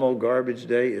normal garbage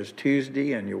day is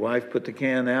Tuesday and your wife put the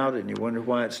can out and you wonder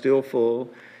why it's still full,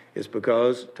 it's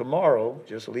because tomorrow,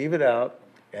 just leave it out,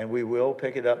 and we will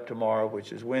pick it up tomorrow,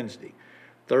 which is Wednesday.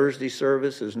 Thursday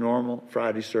service is normal,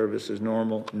 Friday service is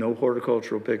normal, no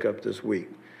horticultural pickup this week.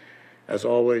 As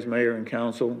always, Mayor and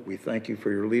Council, we thank you for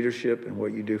your leadership and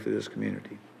what you do for this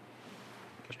community.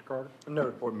 Mr. Carter. No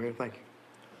report, Mayor. Thank you.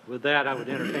 With that, I would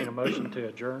entertain a motion to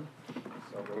adjourn.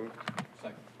 So moved.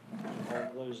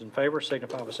 All those in favor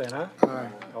signify by saying aye. Aye.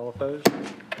 All opposed?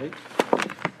 Meet.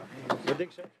 With the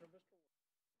exception.